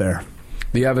is out there.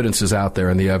 The evidence is out there,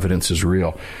 and the evidence is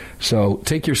real. So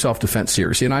take your self-defense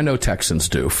seriously, and I know Texans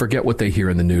do. Forget what they hear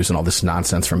in the news and all this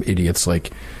nonsense from idiots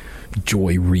like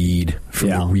Joy Reid from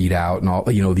the Read Out and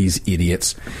all, these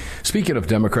idiots. Speaking of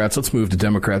Democrats, let's move to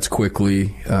Democrats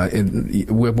quickly.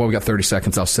 We got 30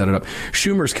 seconds. I'll set it up.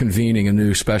 Schumer's convening a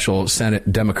new special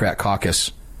Senate Democrat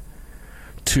caucus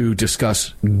to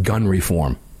discuss gun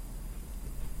reform.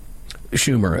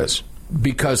 Schumer is.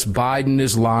 Because Biden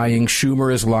is lying,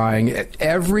 Schumer is lying.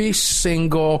 Every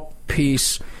single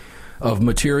piece of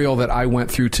material that I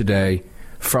went through today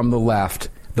from the left,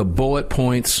 the bullet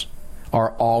points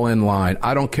are all in line.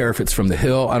 I don't care if it's from the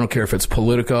Hill. I don't care if it's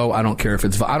Politico. I don't care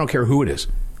who it is.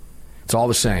 It's all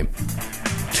the same.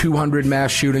 200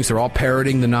 mass shootings. They're all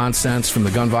parroting the nonsense from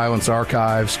the gun violence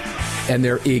archives, and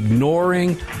they're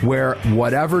ignoring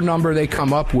whatever number they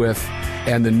come up with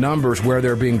and the numbers where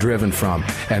they're being driven from.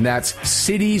 And that's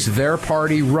cities their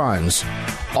party runs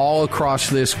all across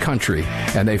this country,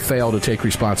 and they fail to take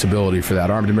responsibility for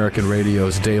that. Armed American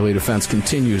Radio's Daily Defense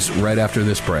continues right after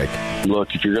this break.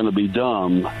 Look, if you're going to be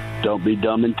dumb, don't be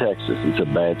dumb in Texas. It's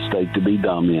a bad state to be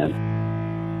dumb in.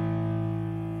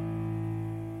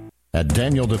 At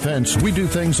Daniel Defense, we do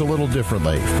things a little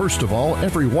differently. First of all,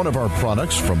 every one of our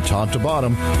products, from top to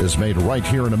bottom, is made right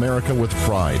here in America with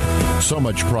pride. So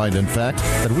much pride, in fact,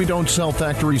 that we don't sell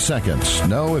factory seconds.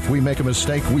 No, if we make a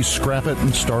mistake, we scrap it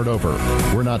and start over.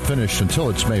 We're not finished until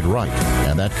it's made right.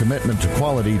 And that commitment to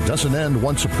quality doesn't end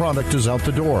once a product is out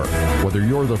the door. Whether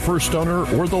you're the first owner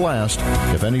or the last,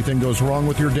 if anything goes wrong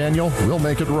with your Daniel, we'll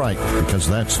make it right, because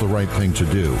that's the right thing to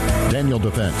do. Daniel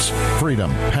Defense.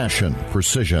 Freedom, passion,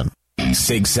 precision.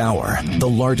 Sig Sauer, the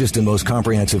largest and most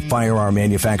comprehensive firearm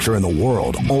manufacturer in the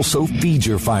world, also feeds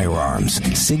your firearms.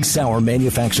 Sig Sauer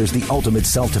manufactures the ultimate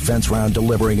self-defense round,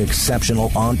 delivering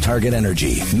exceptional on-target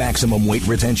energy, maximum weight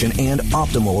retention, and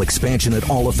optimal expansion at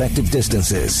all effective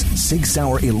distances. Sig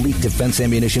Sauer Elite Defense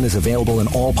ammunition is available in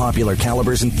all popular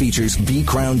calibers and features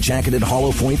V-crown jacketed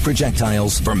hollow point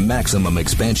projectiles for maximum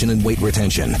expansion and weight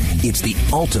retention. It's the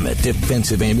ultimate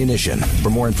defensive ammunition. For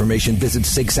more information, visit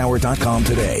SigSauer.com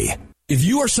today. If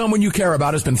you or someone you care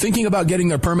about has been thinking about getting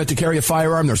their permit to carry a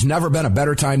firearm, there's never been a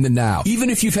better time than now. Even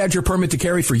if you've had your permit to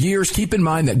carry for years, keep in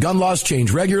mind that gun laws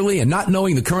change regularly, and not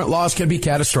knowing the current laws can be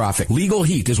catastrophic. Legal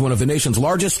Heat is one of the nation's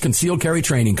largest concealed carry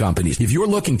training companies. If you're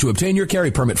looking to obtain your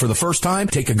carry permit for the first time,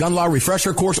 take a gun law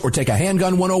refresher course or take a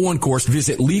handgun 101 course,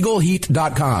 visit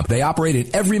LegalHeat.com. They operate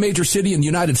in every major city in the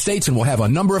United States and will have a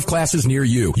number of classes near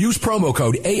you. Use promo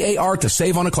code AAR to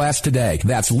save on a class today.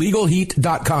 That's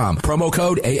LegalHeat.com. Promo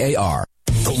code AAR.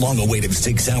 The long-awaited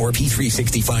Sig Sauer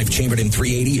P365 chambered in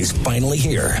 .380 is finally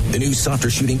here. The new softer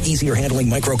shooting, easier handling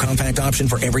micro-compact option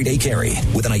for everyday carry.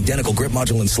 With an identical grip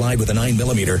module and slide with a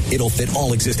 9mm, it'll fit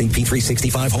all existing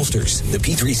P365 holsters. The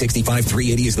P365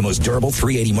 .380 is the most durable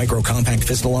 .380 micro-compact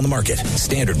pistol on the market.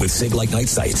 Standard with SIG-like night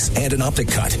sights and an optic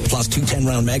cut, plus 2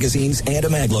 10-round magazines and a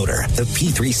mag loader. The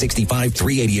P365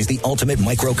 .380 is the ultimate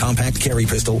micro-compact carry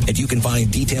pistol, and you can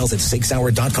find details at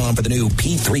SigSauer.com for the new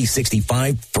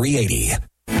P365 .380.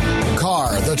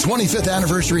 Car, the 25th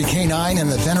anniversary K9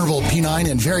 and the venerable P9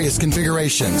 in various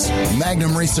configurations.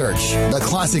 Magnum Research, the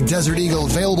classic Desert Eagle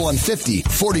available in 50,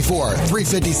 44,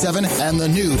 357, and the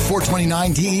new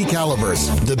 429 DE calibers.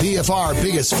 The BFR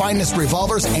biggest, finest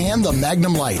revolvers and the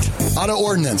Magnum Light. Auto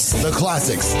Ordnance, the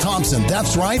classics. Thompson,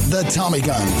 that's right, the Tommy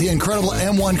gun, the incredible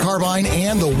M1 carbine,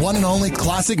 and the one and only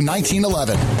classic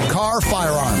 1911. Car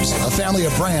Firearms, a family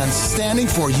of brands standing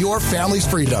for your family's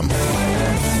freedom.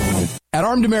 At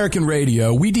Armed American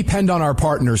Radio, we depend on our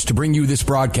partners to bring you this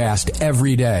broadcast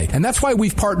every day. And that's why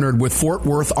we've partnered with Fort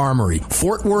Worth Armory.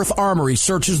 Fort Worth Armory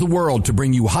searches the world to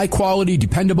bring you high-quality,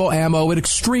 dependable ammo at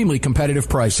extremely competitive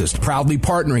prices. Proudly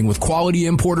partnering with quality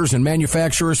importers and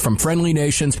manufacturers from friendly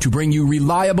nations to bring you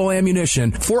reliable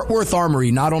ammunition, Fort Worth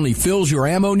Armory not only fills your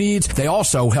ammo needs, they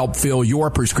also help fill your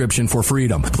prescription for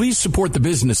freedom. Please support the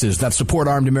businesses that support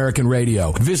Armed American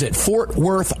Radio. Visit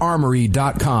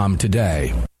FortWorthArmory.com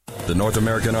today. The North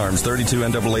American Arms 32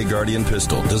 NAA Guardian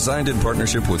pistol, designed in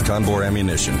partnership with Conbor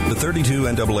Ammunition. The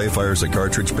 32 NAA fires a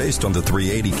cartridge based on the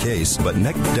 .380 case, but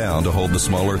neck down to hold the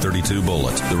smaller .32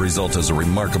 bullet. The result is a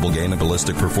remarkable gain in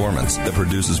ballistic performance that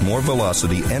produces more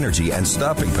velocity, energy, and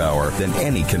stopping power than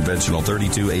any conventional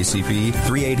 .32 ACP,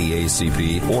 .380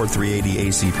 ACP, or .380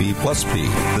 ACP plus P.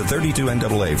 The 32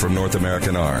 NAA from North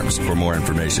American Arms. For more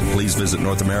information, please visit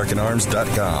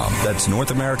NorthAmericanArms.com. That's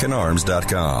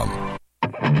NorthAmericanArms.com.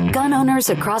 Gun owners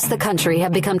across the country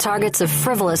have become targets of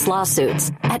frivolous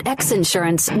lawsuits. At X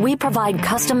Insurance, we provide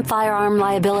custom firearm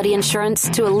liability insurance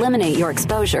to eliminate your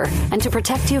exposure and to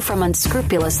protect you from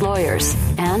unscrupulous lawyers.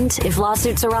 And if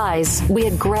lawsuits arise, we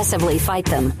aggressively fight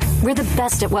them. We're the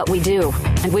best at what we do,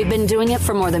 and we've been doing it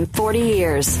for more than 40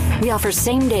 years. We offer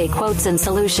same-day quotes and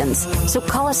solutions. So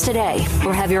call us today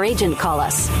or have your agent call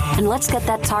us, and let's get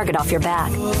that target off your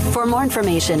back. For more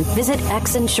information, visit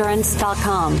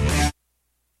xinsurance.com.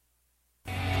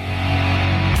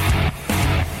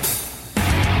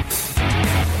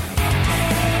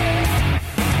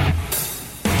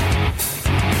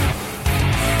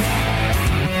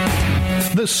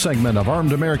 This segment of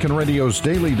Armed American Radio's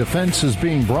Daily Defense is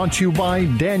being brought to you by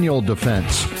Daniel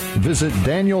Defense. Visit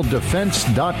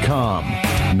DanielDefense.com.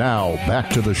 Now, back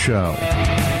to the show.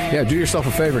 Yeah, do yourself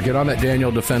a favor. Get on that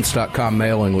DanielDefense.com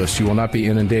mailing list. You will not be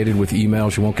inundated with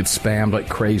emails. You won't get spammed like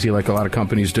crazy like a lot of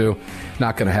companies do.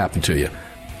 Not going to happen to you.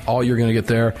 All you're going to get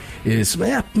there is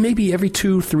maybe every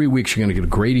 2-3 weeks you're going to get a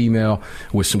great email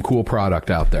with some cool product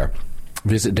out there.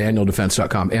 Visit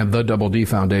DanielDefense.com and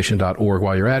theDoubleDFoundation.org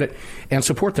while you're at it, and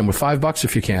support them with $5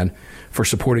 if you can for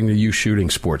supporting the youth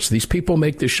shooting sports. These people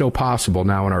make this show possible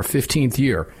now in our 15th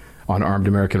year on Armed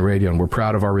American Radio, and we're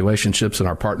proud of our relationships and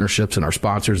our partnerships and our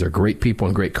sponsors. They're great people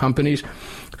and great companies.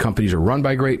 The companies are run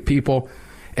by great people,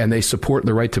 and they support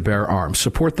the right to bear arms.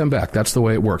 Support them back. That's the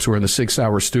way it works. We're in the 6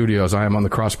 Hour studios. I am on the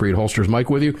Crossbreed Holsters mic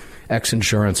with you. X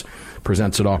Insurance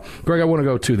presents it all. Greg, I want to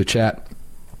go to the chat.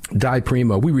 Di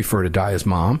Primo, we refer to Di as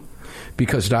Mom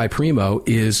because Di Primo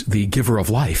is the giver of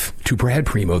life to Brad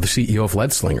Primo, the CEO of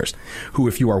Lead Slingers, who,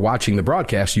 if you are watching the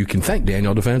broadcast, you can thank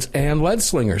Daniel Defense and Lead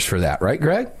Slingers for that, right,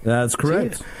 Greg? That's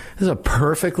correct. See, this is a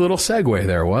perfect little segue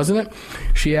there, wasn't it?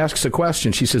 She asks a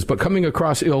question. She says, but coming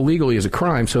across illegally is a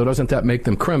crime, so doesn't that make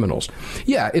them criminals?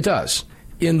 Yeah, it does.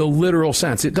 In the literal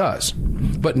sense, it does.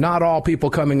 But not all people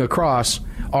coming across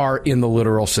are, in the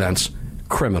literal sense,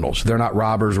 criminals. They're not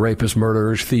robbers, rapists,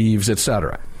 murderers, thieves,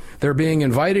 etc. They're being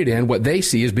invited in. What they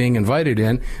see is being invited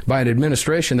in by an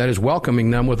administration that is welcoming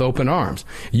them with open arms.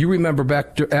 You remember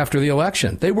back after the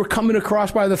election, they were coming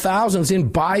across by the thousands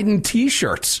in Biden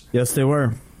T-shirts. Yes, they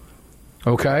were.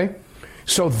 Okay?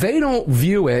 So they don't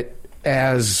view it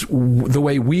as the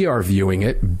way we are viewing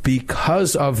it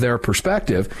because of their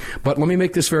perspective. But let me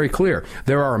make this very clear.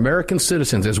 There are American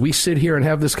citizens, as we sit here and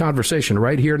have this conversation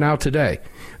right here now today,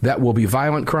 that will be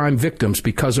violent crime victims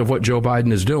because of what Joe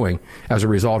Biden is doing as a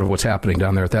result of what's happening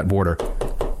down there at that border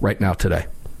right now today.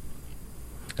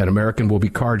 An American will be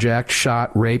carjacked,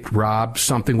 shot, raped, robbed.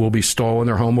 Something will be stolen.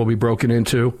 Their home will be broken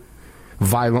into.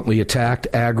 Violently attacked,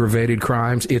 aggravated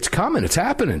crimes. It's coming. It's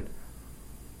happening.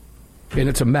 And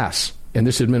it's a mess, and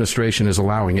this administration is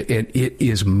allowing it. And it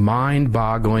is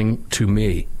mind-boggling to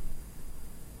me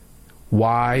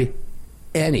why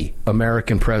any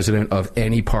American president of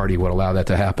any party would allow that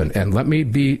to happen. And let me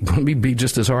be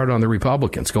just as hard on the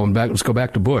Republicans. Let's go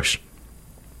back to Bush.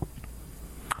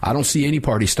 I don't see any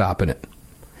party stopping it.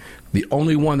 The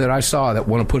only one that I saw that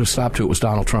wanted to put a stop to it was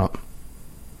Donald Trump.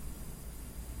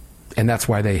 And that's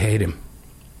why they hate him.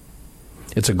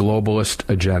 It's a globalist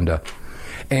agenda.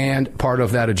 And part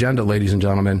of that agenda, ladies and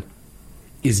gentlemen,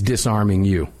 is disarming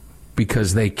you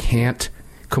because they can't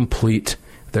complete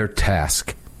their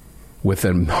task with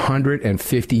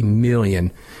 150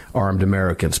 million armed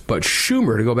Americans. But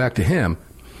Schumer, to go back to him,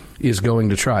 is going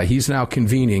to try. He's now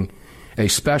convening a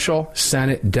special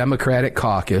Senate Democratic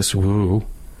caucus. Woo.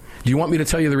 Do you want me to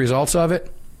tell you the results of it?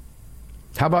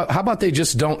 How about they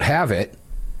just don't have it?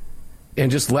 And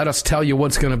just let us tell you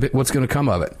what's going to come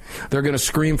of it. They're going to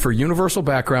scream for universal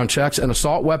background checks, an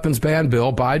assault weapons ban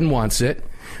bill. Biden wants it.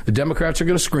 The Democrats are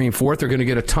going to scream for it. They're going to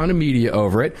get a ton of media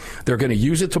over it. They're going to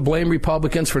use it to blame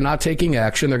Republicans for not taking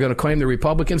action. They're going to claim the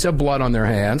Republicans have blood on their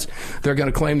hands. They're going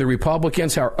to claim the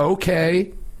Republicans are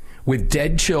okay with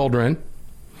dead children,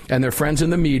 and their friends in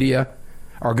the media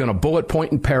are going to bullet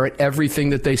point and parrot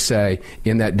everything that they say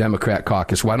in that Democrat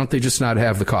caucus. Why don't they just not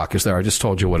have the caucus there? I just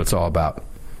told you what it's all about.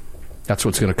 That's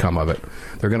what's going to come of it.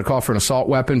 They're going to call for an assault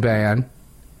weapon ban.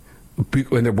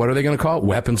 And what are they going to call it?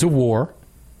 Weapons of war.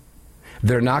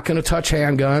 They're not going to touch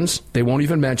handguns. They won't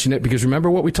even mention it because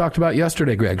remember what we talked about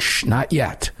yesterday, Greg? Shh, not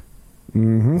yet.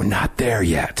 Mm-hmm. We're not there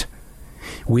yet.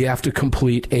 We have to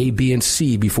complete A, B, and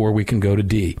C before we can go to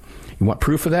D. You want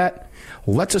proof of that?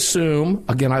 Let's assume,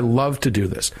 again, I love to do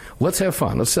this. Let's have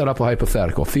fun. Let's set up a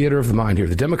hypothetical. Theater of the mind here.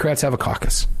 The Democrats have a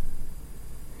caucus.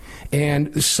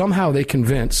 And somehow they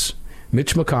convince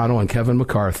Mitch McConnell and Kevin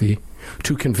McCarthy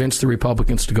to convince the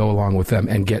Republicans to go along with them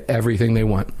and get everything they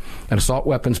want. An assault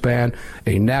weapons ban,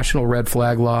 a national red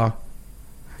flag law,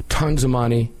 tons of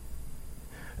money.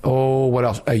 Oh, what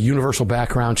else? A universal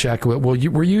background check. Well,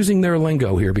 we're using their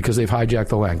lingo here because they've hijacked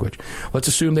the language. Let's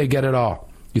assume they get it all.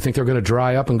 You think they're going to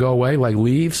dry up and go away like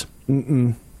leaves?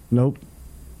 Nope. Do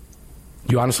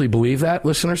you honestly believe that,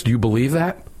 listeners? Do you believe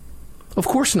that? Of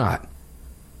course not.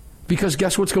 Because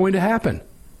guess what's going to happen?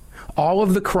 All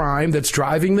of the crime that's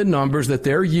driving the numbers that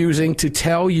they're using to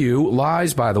tell you,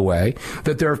 lies, by the way,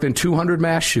 that there have been 200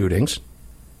 mass shootings,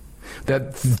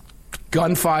 that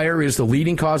gunfire is the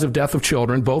leading cause of death of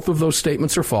children. Both of those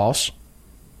statements are false.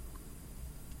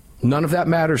 None of that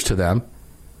matters to them.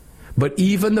 But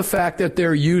even the fact that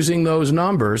they're using those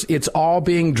numbers, it's all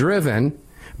being driven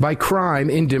by crime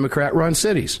in Democrat-run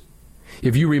cities.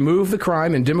 If you remove the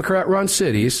crime in Democrat-run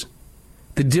cities,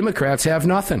 the Democrats have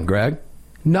nothing, Greg.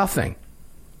 Nothing.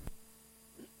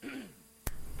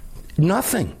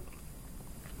 Nothing.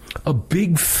 A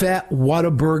big, fat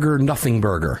Whataburger nothing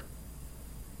burger.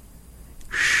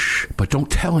 Shh, but don't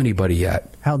tell anybody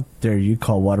yet. How dare you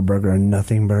call Whataburger a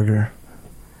nothing burger?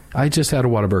 I just had a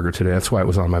Whataburger today. That's why it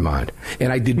was on my mind.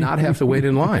 And I did not have to wait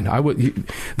in line.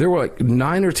 There were like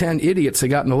 9 or 10 idiots that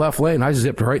got in the left lane. I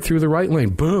zipped right through the right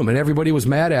lane. Boom. And everybody was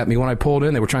mad at me when I pulled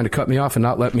in. They were trying to cut me off and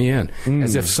not let me in.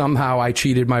 As if somehow I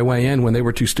cheated my way in when they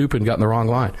were too stupid and got in the wrong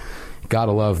line.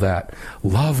 Gotta love that.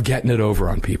 Love getting it over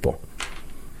on people.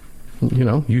 You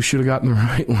know, you should have gotten the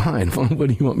right line. What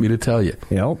do you want me to tell you?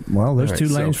 Yep. Well, there's 2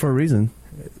 lanes for a reason.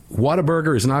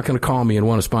 Whataburger is not going to call me and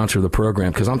want to sponsor the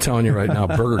program because I'm telling you right now,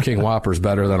 Burger King Whopper is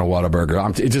better than a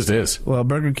Whataburger. It just is. Well,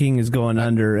 Burger King is going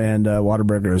under and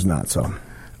Whataburger is not, so.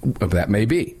 That may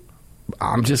be.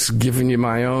 I'm just giving you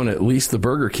my own. At least the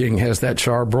Burger King has that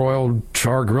char-broiled,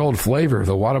 char-grilled flavor.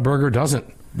 The Whataburger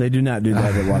doesn't. They do not do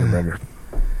that at Whataburger.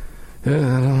 I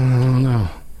don't know.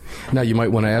 Now, you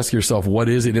might want to ask yourself, what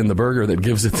is it in the burger that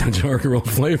gives it the jar grill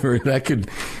flavor? That could,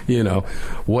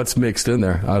 what's mixed in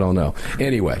there? I don't know.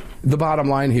 Anyway, the bottom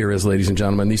line here is, ladies and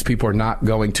gentlemen, these people are not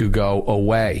going to go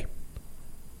away.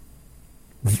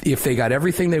 If they got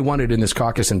everything they wanted in this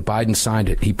caucus and Biden signed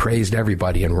it, he praised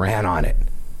everybody and ran on it.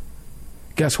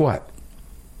 Guess what?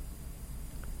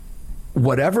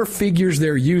 Whatever figures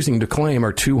they're using to claim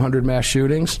are 200 mass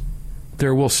shootings,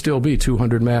 there will still be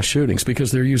 200 mass shootings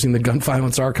because they're using the Gun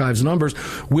Violence Archives numbers,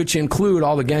 which include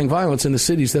all the gang violence in the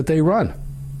cities that they run.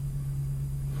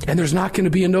 And there's not going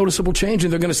to be a noticeable change.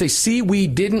 And they're going to say, see, we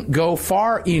didn't go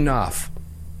far enough.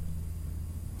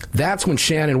 That's when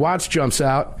Shannon Watts jumps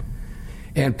out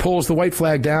and pulls the white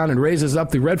flag down and raises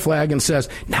up the red flag and says,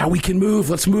 now we can move.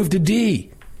 Let's move to D.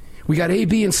 We got A,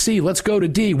 B, and C. Let's go to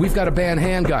D. We've got to ban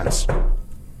handguns.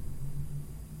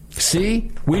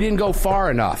 See? We didn't go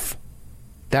far enough.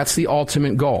 That's the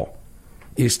ultimate goal,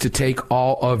 is to take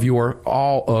all of your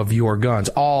guns.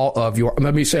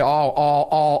 Let me say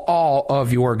all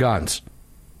of your guns.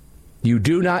 You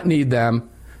do not need them,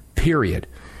 period.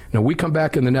 Now, we come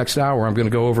back in the next hour. I'm going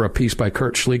to go over a piece by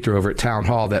Kurt Schlichter over at Town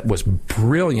Hall that was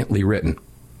brilliantly written.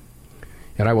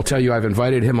 And I will tell you, I've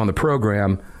invited him on the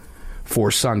program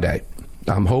for Sunday.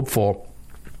 I'm hopeful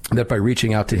that by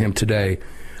reaching out to him today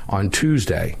on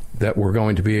Tuesday that we're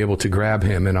going to be able to grab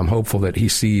him, and I'm hopeful that he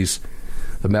sees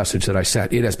the message that I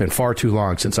sent. It has been far too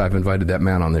long since I've invited that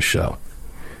man on this show.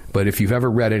 But if you've ever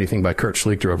read anything by Kurt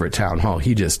Schlichter over at Town Hall,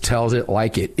 he just tells it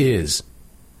like it is.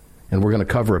 And we're going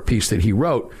to cover a piece that he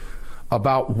wrote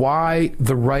about why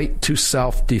the right to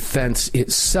self-defense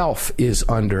itself is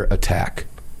under attack.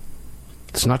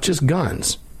 It's not just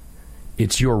guns.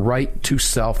 It's your right to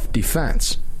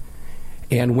self-defense.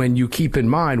 And when you keep in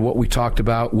mind what we talked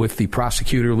about with the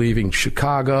prosecutor leaving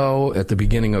Chicago at the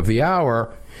beginning of the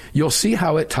hour, you'll see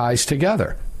how it ties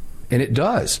together. And it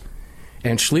does.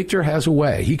 And Schlichter has a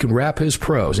way. He can wrap his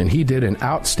prose, and he did an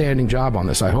outstanding job on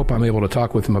this. I hope I'm able to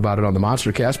talk with him about it on the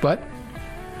Monstercast, but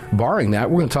barring that,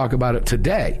 we're going to talk about it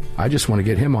today. I just want to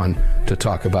get him on to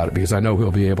talk about it because I know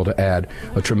he'll be able to add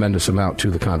a tremendous amount to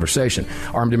the conversation.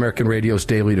 Armed American Radio's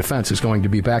Daily Defense is going to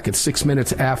be back at 6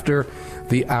 minutes after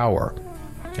the hour.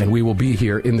 And we will be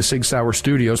here in the Sig Sauer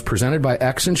Studios, presented by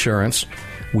X Insurance.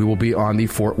 We will be on the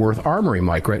Fort Worth Armory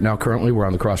mic. Right now, currently, we're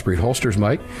on the Crossbreed Holsters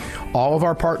mic. All of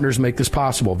our partners make this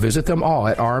possible. Visit them all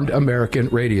at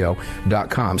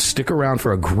armedamericanradio.com. Stick around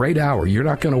for a great hour. You're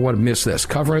not going to want to miss this.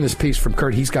 Covering this piece from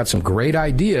Kurt, he's got some great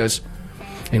ideas.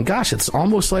 And gosh, it's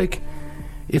almost like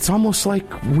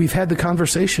we've had the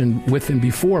conversation with him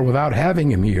before without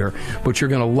having him here, but you're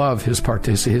going to love his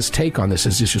take on this.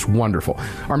 It's just wonderful.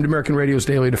 Armed American Radio's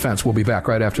Daily Defense. We'll be back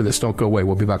right after this. Don't go away.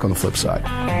 We'll be back on the flip side.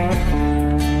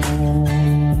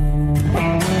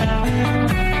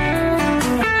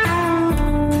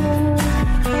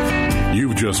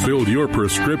 You've just filled your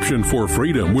prescription for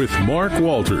freedom with Mark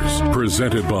Walters,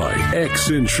 presented by X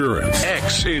Insurance.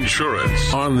 X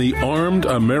Insurance on the Armed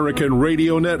American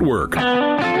Radio Network.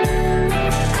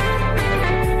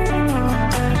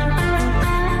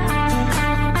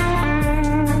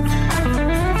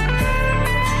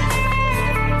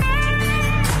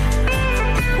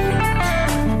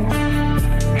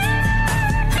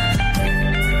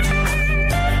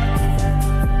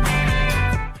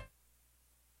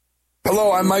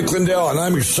 Hello, I'm Mike Lindell, and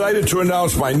I'm excited to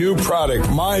announce my new product,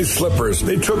 My Slippers.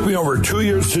 They took me over 2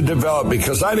 years to develop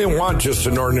because I didn't want just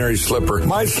an ordinary slipper.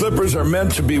 My slippers are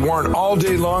meant to be worn all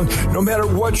day long, no matter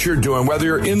what you're doing, whether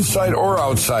you're inside or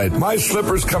outside. My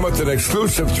slippers come with an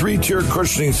exclusive 3-tier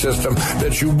cushioning system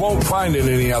that you won't find in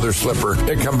any other slipper.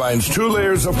 It combines 2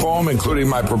 layers of foam, including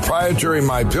my proprietary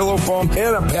My Pillow foam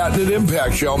and a patented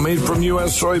impact gel made from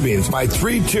U.S. soybeans. My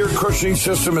 3-tier cushioning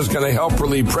system is going to help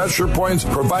relieve pressure points,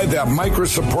 provide that micro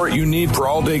support you need for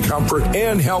all-day comfort,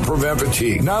 and help prevent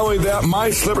fatigue. Not only that,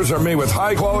 my slippers are made with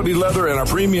high-quality leather and a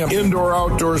premium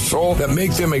indoor-outdoor sole that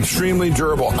make them extremely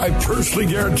durable. I personally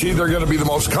guarantee they're going to be the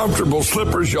most comfortable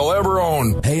slippers you'll ever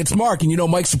own. Hey, it's Mark, and you know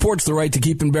Mike supports the right to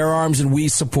keep and bear arms, and we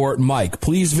support Mike.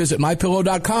 Please visit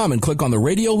MyPillow.com and click on the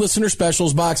Radio Listener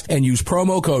Specials box and use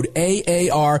promo code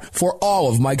AAR for all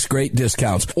of Mike's great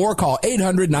discounts. Or call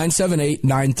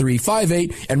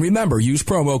 800-978-9358, and remember, use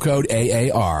promo code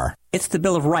AAR. It's the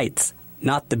Bill of Rights,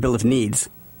 not the Bill of Needs.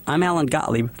 I'm Alan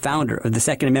Gottlieb, founder of the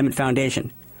Second Amendment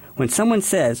Foundation. When someone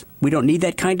says we don't need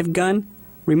that kind of gun,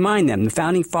 remind them the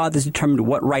Founding Fathers determined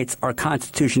what rights our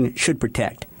Constitution should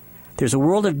protect. There's a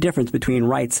world of difference between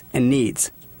rights and needs.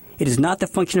 It is not the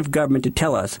function of government to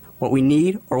tell us what we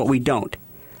need or what we don't.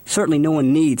 Certainly no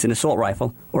one needs an assault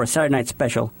rifle or a Saturday night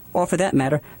special Or for that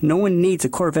matter, no one needs a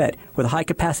Corvette with a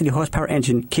high-capacity horsepower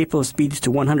engine capable of speeds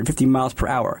to 150 miles per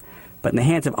hour. But in the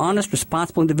hands of honest,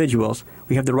 responsible individuals,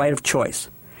 we have the right of choice.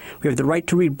 We have the right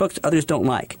to read books others don't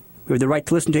like. We have the right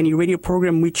to listen to any radio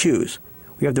program we choose.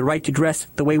 We have the right to dress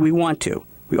the way we want to.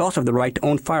 We also have the right to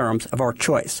own firearms of our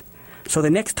choice. So the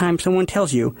next time someone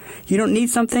tells you you don't need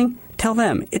something, tell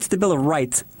them it's the Bill of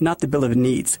Rights, not the Bill of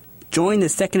Needs. Join the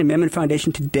Second Amendment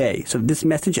Foundation today so that this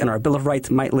message and our Bill of Rights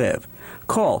might live.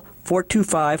 Call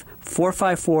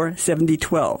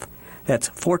 425-454-7012. That's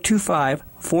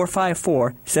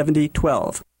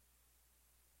 425-454-7012.